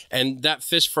it. And that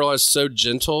fish fertilizer is so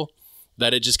gentle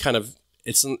that it just kind of,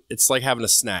 it's like having a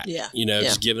snack. Yeah. You know,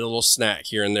 just giving a little snack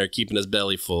here and there, keeping his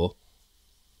belly full.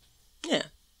 Yeah.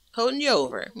 Holding you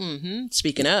over.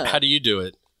 Speaking of. How do you do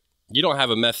it? You don't have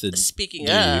a method. Speaking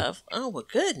of. Oh, well,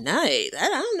 good night. I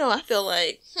don't know. I feel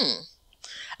like,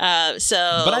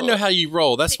 But I know how you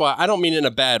roll. That's why I don't mean in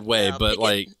a bad way, but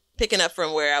picking up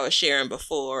from where I was sharing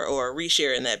before or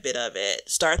resharing that bit of it,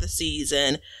 start the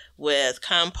season with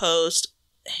compost,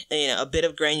 a bit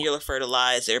of granular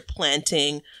fertilizer,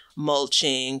 planting,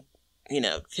 mulching,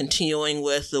 continuing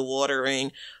with the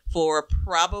watering for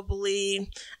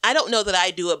probably, I don't know that I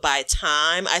do it by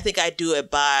time. I think I do it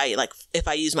by, like, if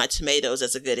I use my tomatoes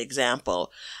as a good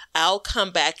example, I'll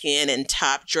come back in and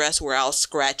top dress where I'll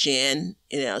scratch in,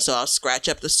 so I'll scratch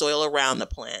up the soil around the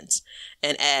plants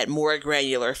and add more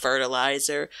granular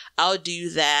fertilizer. I'll do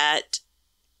that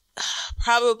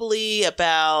probably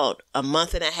about a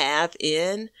month and a half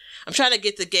in. I'm trying to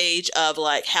get the gauge of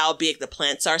like how big the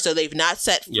plants are. So they've not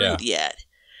set fruit yet,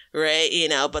 right?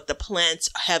 But the plants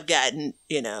have gotten,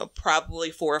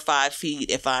 probably 4 or 5 feet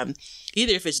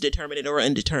if it's determinate or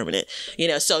indeterminate,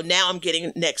 so now I'm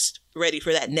getting ready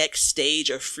for that next stage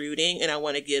of fruiting, and I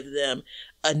want to give them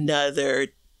another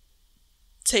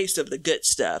taste of the good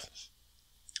stuff.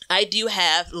 I do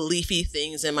have leafy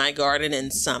things in my garden in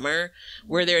summer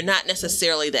where they're not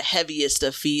necessarily the heaviest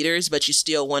of feeders, but you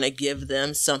still want to give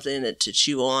them something to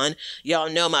chew on. Y'all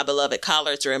know my beloved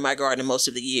collards are in my garden most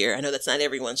of the year. I know that's not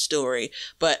everyone's story,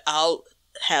 but I'll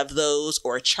have those,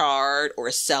 or chard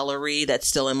or celery that's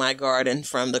still in my garden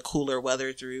from the cooler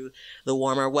weather through the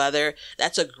warmer weather.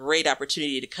 That's a great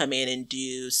opportunity to come in and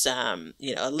do some,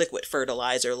 a liquid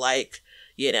fertilizer like,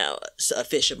 a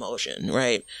fish emulsion,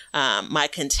 right? My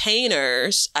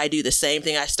containers, I do the same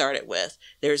thing I started with.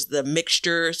 There's the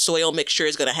mixture, soil mixture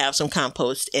is going to have some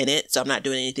compost in it, so I'm not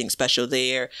doing anything special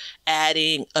there.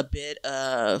 Adding a bit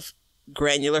of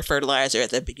granular fertilizer at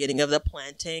the beginning of the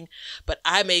planting, but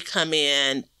I may come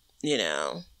in,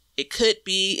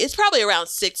 it's probably around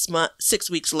 6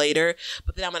 weeks later,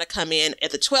 but then I'm going to come in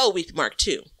at the 12-week mark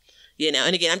too.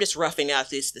 And again, I'm just roughing out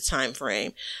the time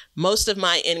frame. Most of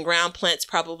my in-ground plants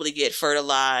probably get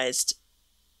fertilized,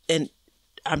 and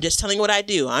I'm just telling you what I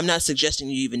do. I'm not suggesting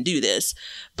you even do this,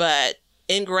 but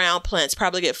in-ground plants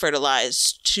probably get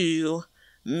fertilized 2,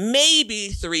 maybe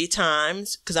 3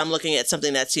 times, because I'm looking at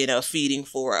something that's, feeding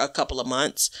for a couple of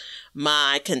months.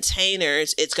 My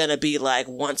containers, it's going to be like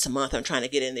once a month. I'm trying to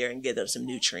get in there and give them some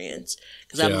nutrients,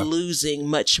 because I'm losing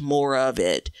much more of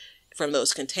it from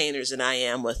those containers than I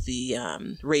am with the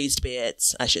raised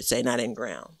beds, I should say, not in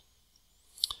ground.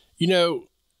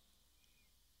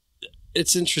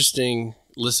 It's interesting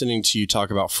listening to you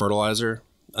talk about fertilizer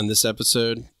on this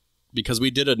episode, because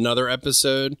we did another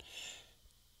episode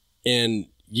and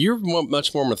you're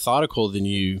much more methodical than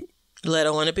you let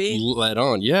on to be.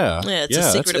 Yeah. Yeah, it's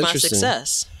a secret of my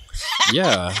success.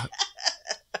 Yeah.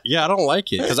 Yeah, I don't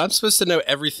like it because I'm supposed to know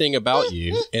everything about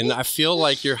you, and I feel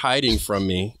like you're hiding from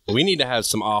me. We need to have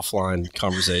some offline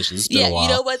conversations. It's been a while. You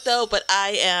know what though? But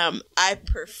I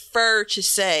prefer to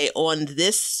say on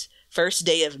this first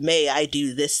day of May, I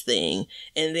do this thing,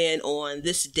 and then on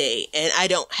this day, and I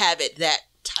don't have it that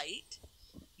tight,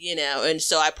 and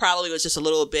so I probably was just a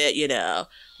little bit,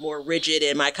 more rigid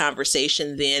in my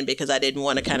conversation then, because I didn't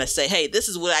want to kind of say, hey, this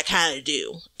is what I kind of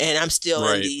do. And I'm still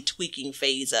in the tweaking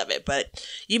phase of it. But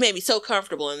you made me so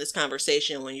comfortable in this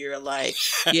conversation when you're like,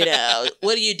 you know,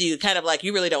 what do you do? Kind of like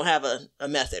you really don't have a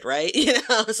method, right? You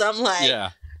know, so I'm like,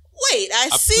 wait, I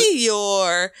see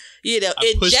your, you know,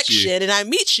 injection, and I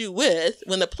meet you with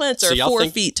when the plants are 4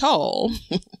 feet tall.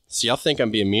 So y'all think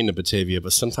I'm being mean to Batavia,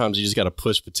 but sometimes you just got to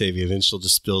push Batavia, and then she'll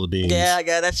just spill the beans. Yeah,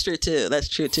 that's true too. That's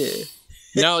true too.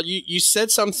 Now, you said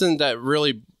something that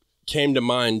really came to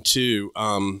mind too.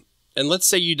 And let's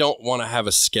say you don't want to have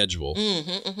a schedule,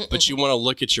 but you want to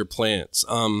look at your plants.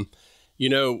 You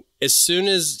know, as soon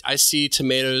as I see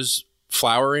tomatoes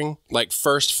flowering, like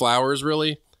first flowers,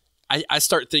 really, I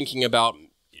start thinking about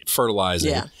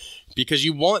fertilizing. Yeah. Because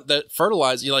you want that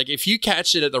fertilizer. Like, if you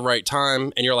catch it at the right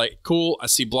time and you're like, cool, I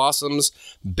see blossoms,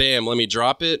 bam, let me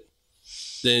drop it,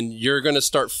 then you're going to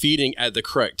start feeding at the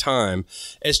correct time.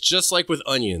 It's just like with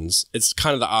onions. It's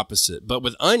kind of the opposite. But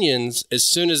with onions, as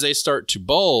soon as they start to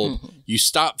bulb, you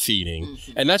stop feeding.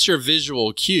 And that's your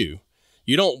visual cue.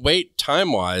 You don't wait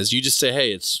time-wise. You just say,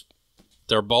 hey,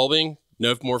 they're bulbing.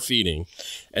 No more feeding,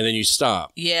 and then you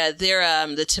stop. Yeah, they're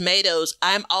the tomatoes.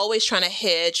 I'm always trying to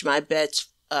hedge my bets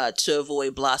to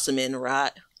avoid blossom end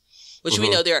rot, which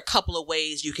we know there are a couple of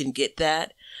ways you can get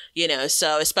that. You know,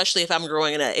 so especially if I'm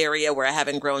growing in an area where I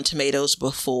haven't grown tomatoes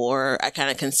before, I kind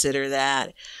of consider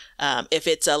that. If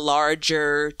it's a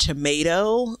larger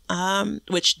tomato,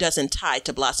 which doesn't tie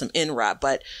to blossom end rot,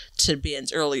 but to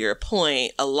Ben's earlier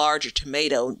point, a larger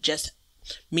tomato, just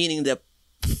meaning the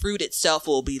fruit itself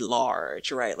will be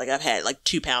large, right? Like I've had like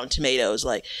 2-pound tomatoes.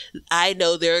 Like I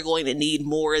know they're going to need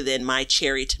more than my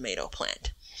cherry tomato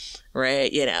plant,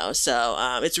 right? You know, so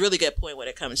it's a really good point when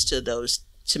it comes to those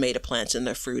tomato plants and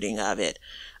the fruiting of it.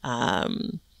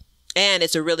 And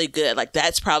it's a really good, like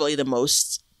that's probably the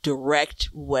most direct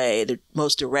way, the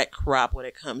most direct crop when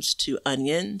it comes to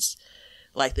onions,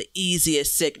 like the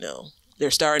easiest signal. They're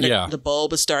starting to, the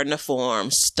bulb is starting to form,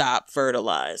 stop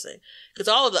fertilizing. Because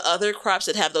all of the other crops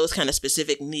that have those kind of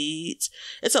specific needs,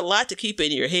 it's a lot to keep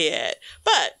in your head.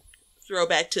 But throw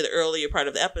back to the earlier part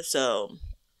of the episode.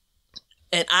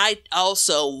 And I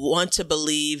also want to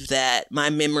believe that my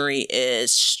memory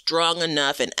is strong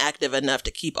enough and active enough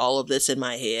to keep all of this in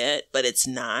my head, but it's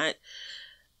not.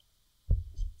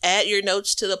 Add your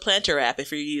notes to the planter app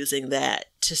if you're using that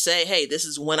to say, hey, this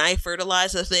is when I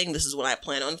fertilize a thing. This is when I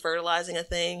plan on fertilizing a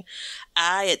thing.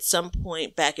 At some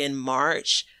point back in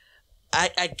March,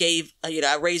 I gave,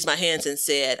 I raised my hands and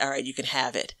said, all right, you can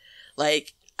have it.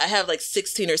 Like I have like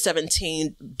 16 or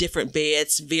 17 different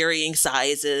beds, varying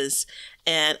sizes.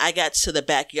 And I got to the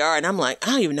backyard and I'm like,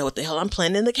 I don't even know what the hell I'm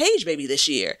planting in the cage maybe this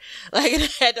year. Like I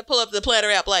had to pull up the planter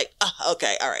app like, oh,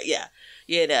 okay, all right, yeah.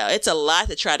 You know, it's a lot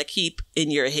to try to keep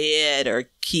in your head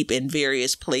or keep in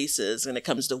various places when it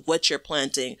comes to what you're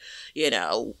planting, you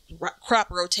know,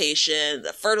 crop rotation,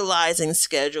 the fertilizing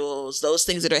schedules, those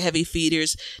things that are heavy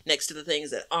feeders next to the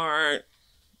things that aren't.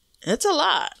 It's a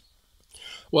lot.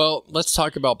 Well, let's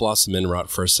talk about blossom end rot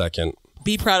for a second.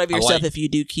 Be proud of yourself if you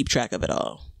do keep track of it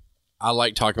all. I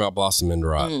like talking about blossom end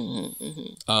rot.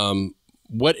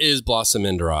 What is blossom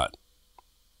end rot?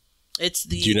 It's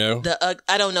the, do you know?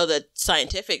 I don't know the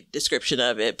scientific description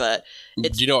of it, but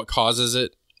do you know what causes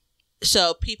it?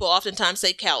 So people oftentimes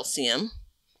say calcium,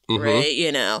 right?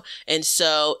 You know, and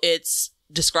so it's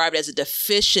described as a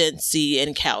deficiency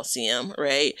in calcium,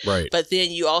 right? Right. But then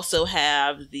you also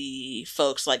have the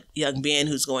folks like young Ben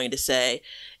who's going to say,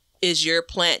 is your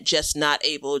plant just not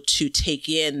able to take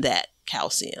in that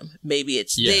calcium? Maybe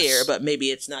it's there, but maybe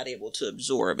it's not able to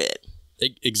absorb it.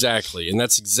 Exactly. And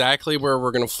that's exactly where we're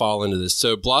going to fall into this.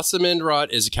 So blossom end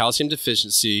rot is a calcium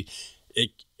deficiency.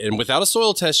 And without a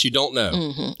soil test, you don't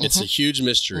know. It's a huge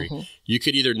mystery. You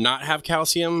could either not have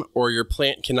calcium or your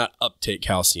plant cannot uptake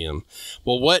calcium.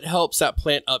 Well, what helps that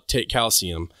plant uptake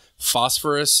calcium?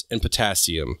 Phosphorus and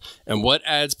potassium. And what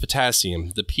adds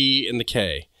potassium? The P and the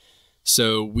K.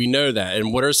 So we know that.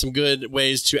 And what are some good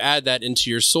ways to add that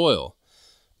into your soil?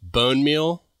 Bone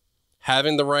meal.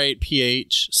 Having the right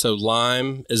pH, so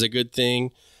lime is a good thing.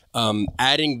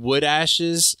 Adding wood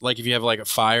ashes, like if you have like a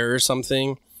fire or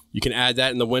something, you can add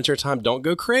that in the wintertime. Don't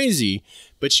go crazy,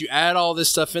 but you add all this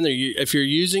stuff in there. If you're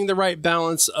using the right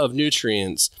balance of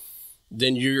nutrients,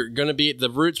 then you're going to be,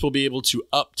 the roots will be able to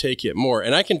uptake it more.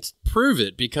 And I can prove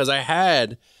it because I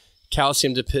had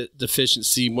calcium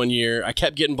deficiency one year. I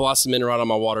kept getting blossom end rot on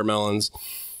my watermelons,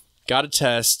 got a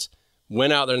test,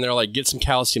 went out there and they're like, get some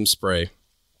calcium spray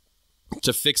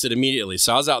to fix it immediately.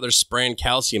 So I was out there spraying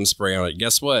calcium spray on it.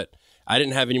 Guess what? I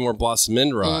didn't have any more blossom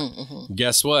end rot.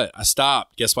 Guess what? I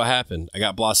stopped. Guess what happened? I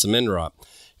got blossom end rot.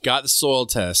 Got the soil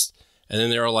test. And then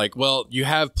they were like, well, you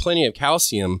have plenty of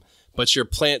calcium, but your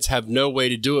plants have no way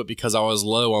to do it because I was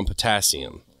low on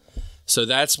potassium. So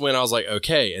that's when I was like,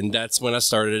 okay. And that's when I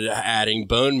started adding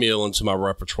bone meal into my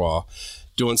repertoire,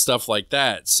 doing stuff like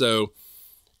that. So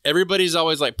everybody's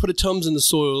always like, put a Tums in the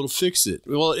soil, it'll fix it.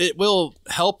 Well, it will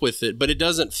help with it, but it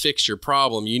doesn't fix your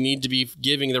problem. You need to be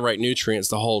giving the right nutrients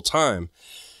the whole time.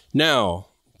 Now,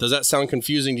 does that sound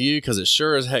confusing to you? Because it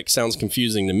sure as heck sounds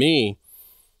confusing to me.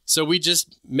 So we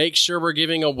just make sure we're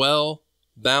giving a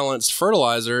well-balanced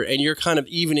fertilizer, and you're kind of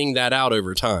evening that out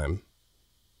over time.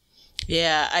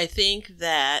 Yeah, I think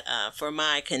that for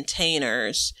my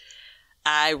containers,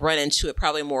 I run into it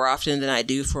probably more often than I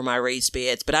do for my raised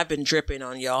beds, but I've been dripping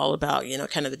on y'all about,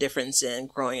 kind of the difference in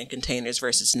growing in containers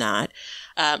versus not.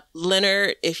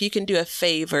 Leonard, if you can do a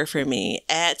favor for me,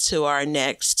 add to our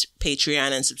next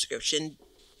Patreon and subscription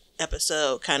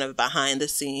episode, kind of behind the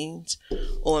scenes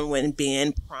on when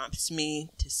Ben prompts me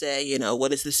to say,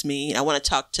 what does this mean? I want to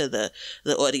talk to the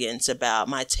audience about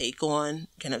my take on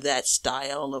kind of that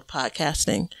style of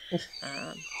podcasting.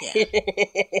 Yeah.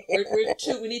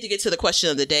 We need to get to the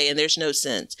question of the day, and there's no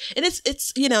sense. And it's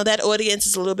that audience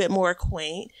is a little bit more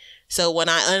quaint. So when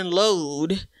I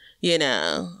unload,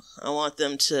 I want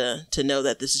them to know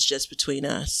that this is just between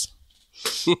us.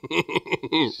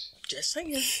 Just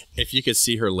saying. If you could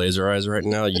see her laser eyes right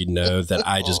now, you'd know that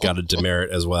I just got a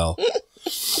demerit as well.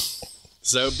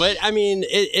 So, but I mean,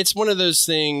 it's one of those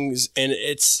things, and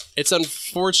it's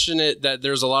unfortunate that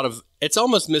there's a lot of, it's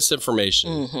almost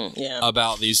misinformation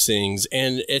about these things.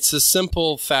 And it's a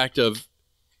simple fact of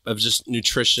just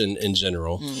nutrition in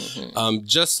general.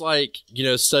 Just like,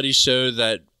 studies show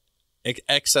that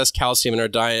excess calcium in our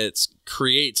diets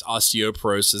creates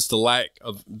osteoporosis, the lack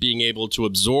of being able to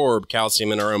absorb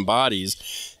calcium in our own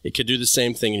bodies. It could do the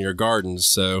same thing in your gardens.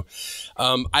 So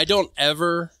I don't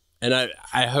ever, and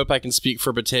I hope I can speak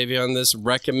for Batavia on this,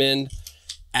 recommend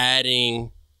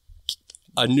adding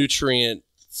a nutrient,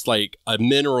 like a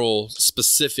mineral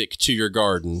specific to your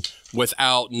garden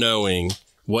without knowing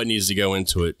what needs to go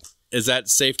into it. Is that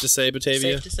safe to say,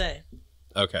 Batavia? Safe to say.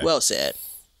 Okay. Well said.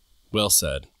 Well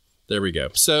said. There we go.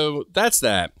 So that's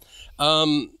that.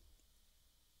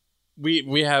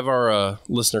 We have our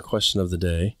listener question of the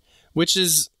day, which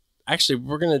is actually,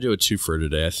 we're going to do a twofer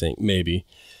today, I think, maybe.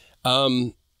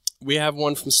 We have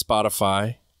one from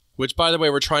Spotify, which, by the way,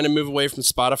 we're trying to move away from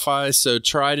Spotify. So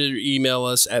try to email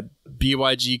us at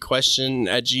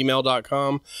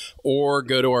bygquestion@gmail.com or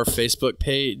go to our Facebook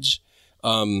page,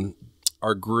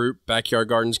 our group, Backyard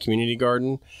Gardens Community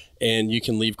Garden. And you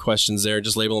can leave questions there.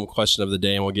 Just label them question of the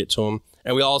day and we'll get to them.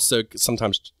 And we also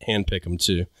sometimes handpick them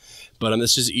too. But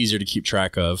it's just easier to keep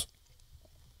track of.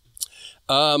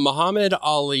 Muhammad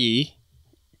Ali,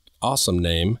 awesome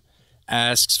name,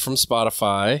 asks from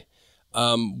Spotify,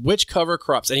 which cover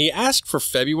crops? And he asked for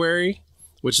February,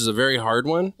 which is a very hard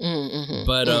one.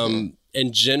 But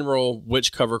in general,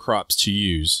 which cover crops to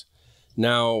use?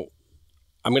 Now,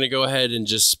 I'm going to go ahead and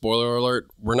just spoiler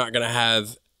alert. We're not going to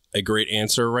have a great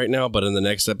answer right now, but in the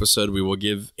next episode, we will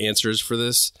give answers for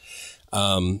this.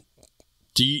 What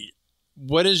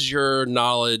is your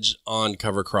knowledge on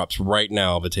cover crops right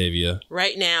now, Batavia?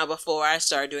 Right now, before I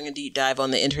start doing a deep dive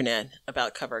on the internet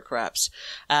about cover crops,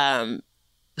 the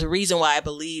reason why I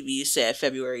believe you said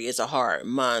February is a hard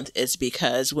month is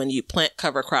because when you plant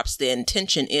cover crops, the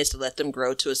intention is to let them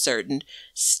grow to a certain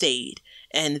state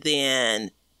and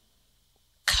then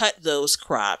cut those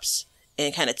crops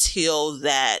and kind of till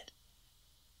that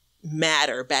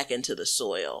matter back into the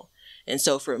soil. And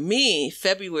so for me,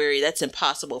 February, that's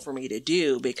impossible for me to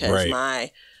do because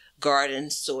my garden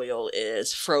soil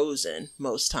is frozen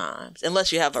most times,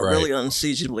 unless you have a really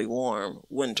unseasonably warm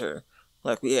winter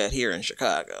like we had here in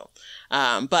Chicago.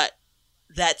 But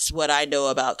that's what I know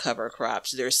about cover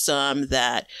crops. There's some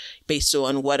that, based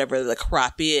on whatever the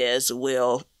crop is,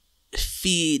 will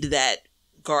feed that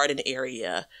garden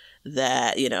area,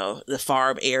 that, the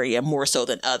farm area more so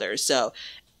than others. So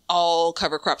all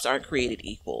cover crops aren't created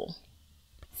equal.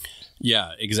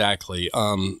 Yeah, exactly.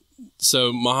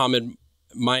 So Muhammad,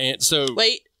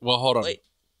 wait. Well, hold on. Wait.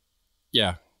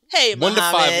 Yeah. Hey, Muhammad.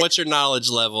 1 to 5. What's your knowledge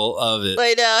level of it?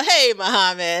 Wait, hey,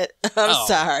 Muhammad. I'm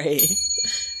sorry.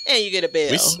 And you get a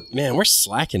bill. We're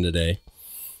slacking today.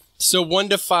 So 1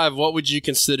 to 5, what would you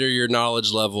consider your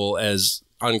knowledge level as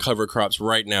on cover crops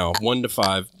right now? 1 to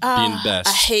 5 being best.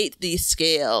 I hate these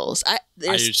scales.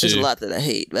 There's a lot that I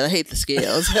hate, but I hate the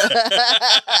scales.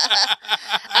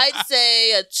 I'd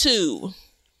say a 2.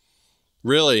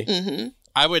 Really? Mm-hmm.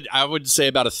 I would say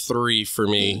about a 3 for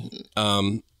me.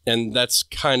 And that's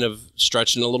kind of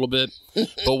stretching a little bit.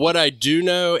 But what I do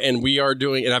know, and we are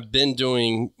doing, and I've been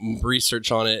doing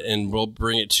research on it, and we'll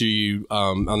bring it to you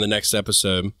on the next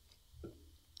episode,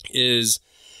 is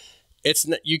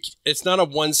it's not a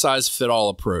one-size-fit-all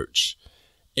approach.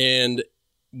 And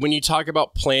when you talk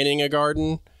about planting a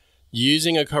garden,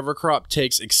 using a cover crop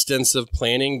takes extensive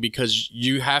planning because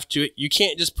you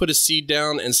can't just put a seed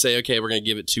down and say, okay, we're going to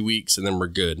give it 2 weeks and then we're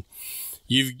good.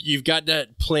 You've got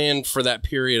that plan for that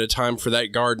period of time for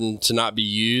that garden to not be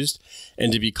used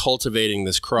and to be cultivating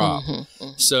this crop.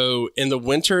 So in the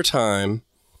winter time,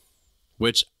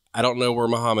 which I don't know where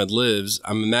Muhammad lives,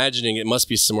 I'm imagining it must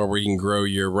be somewhere where you can grow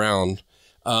year round.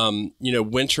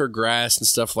 Winter grass and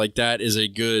stuff like that is a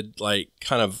good, like,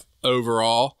 kind of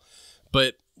overall,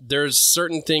 but there's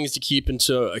certain things to keep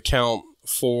into account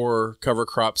for cover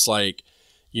crops, like,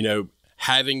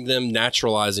 having them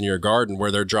naturalize in your garden where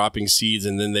they're dropping seeds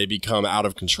and then they become out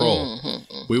of control.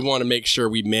 We want to make sure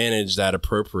we manage that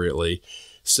appropriately.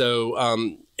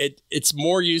 So it's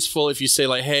more useful if you say,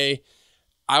 like, hey,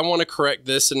 I want to correct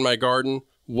this in my garden.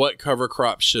 What cover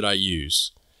crop should I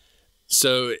use?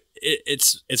 So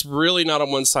it's really not a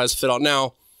one size fit all.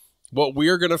 Now, what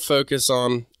we're going to focus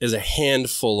on is a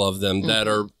handful of them that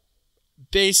are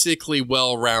basically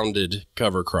well-rounded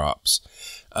cover crops.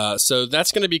 So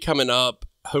that's going to be coming up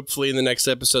hopefully in the next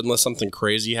episode, unless something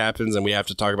crazy happens and we have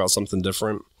to talk about something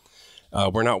different.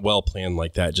 We're not well planned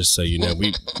like that, just so you know.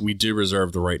 We do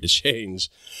reserve the right to change.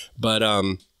 But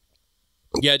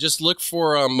yeah, just look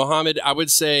for Muhammad. I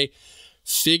would say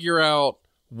figure out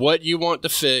what you want to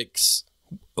fix,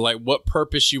 like what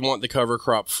purpose you want the cover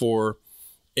crop for.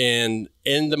 And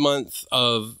in the month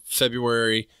of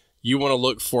February, you want to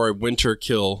look for a winter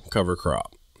kill cover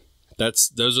crop.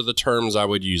 Those are the terms I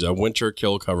would use, a winter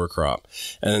kill cover crop.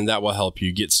 And then that will help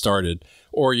you get started.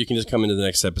 Or you can just come into the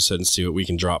next episode and see what we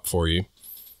can drop for you.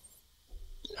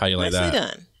 How you like that?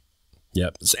 Done.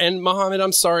 Yep. And Muhammad,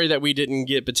 I'm sorry that we didn't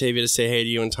get Batavia to say hey to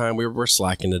you in time. We're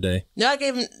slacking today. No, I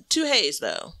gave him 2 hays,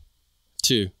 though.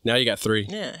 2. Now you got 3.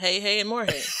 Yeah. Hey, and more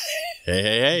hay.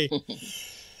 Hey.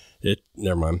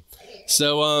 Never mind.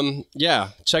 So, yeah,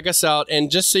 check us out.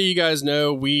 And just so you guys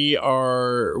know, we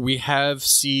have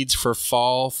seeds for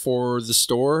fall for the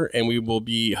store, and we will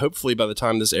be, hopefully by the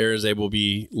time this airs, they will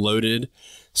be loaded.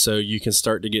 So you can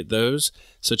start to get those.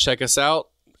 So check us out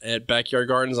at Backyard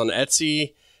Gardens on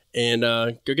Etsy, and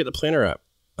go get the planter app,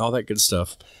 all that good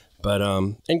stuff. But,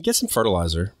 and get some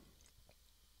fertilizer.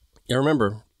 And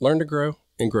remember, learn to grow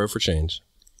and grow for change.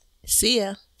 See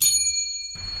ya.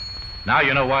 Now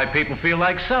you know why people feel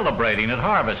like celebrating at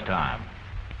harvest time.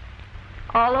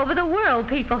 All over the world,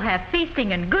 people have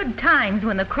feasting and good times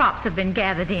when the crops have been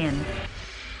gathered in.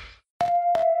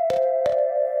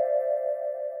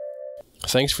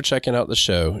 Thanks for checking out the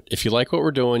show. If you like what we're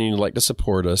doing and you'd like to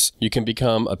support us, you can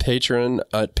become a patron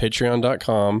at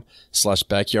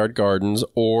patreon.com/backyardgardens,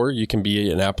 or you can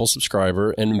be an Apple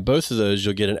subscriber, and in both of those,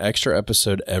 you'll get an extra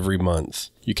episode every month.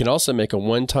 You can also make a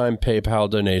one-time PayPal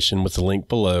donation with the link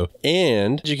below,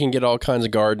 and you can get all kinds of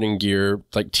gardening gear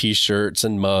like t-shirts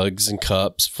and mugs and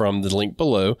cups from the link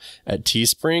below at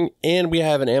Teespring, and we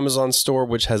have an Amazon store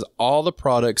which has all the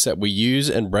products that we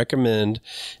use and recommend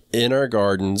in our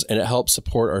gardens, and it helps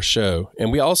support our show.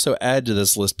 And we also add to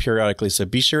this list periodically, so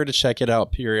be sure to check it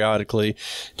out periodically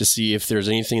to see if there's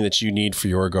anything that you need for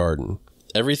your garden.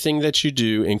 Everything that you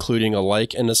do, including a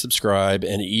like and a subscribe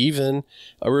and even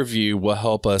a review, will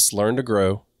help us learn to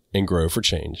grow and grow for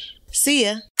change. See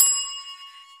ya.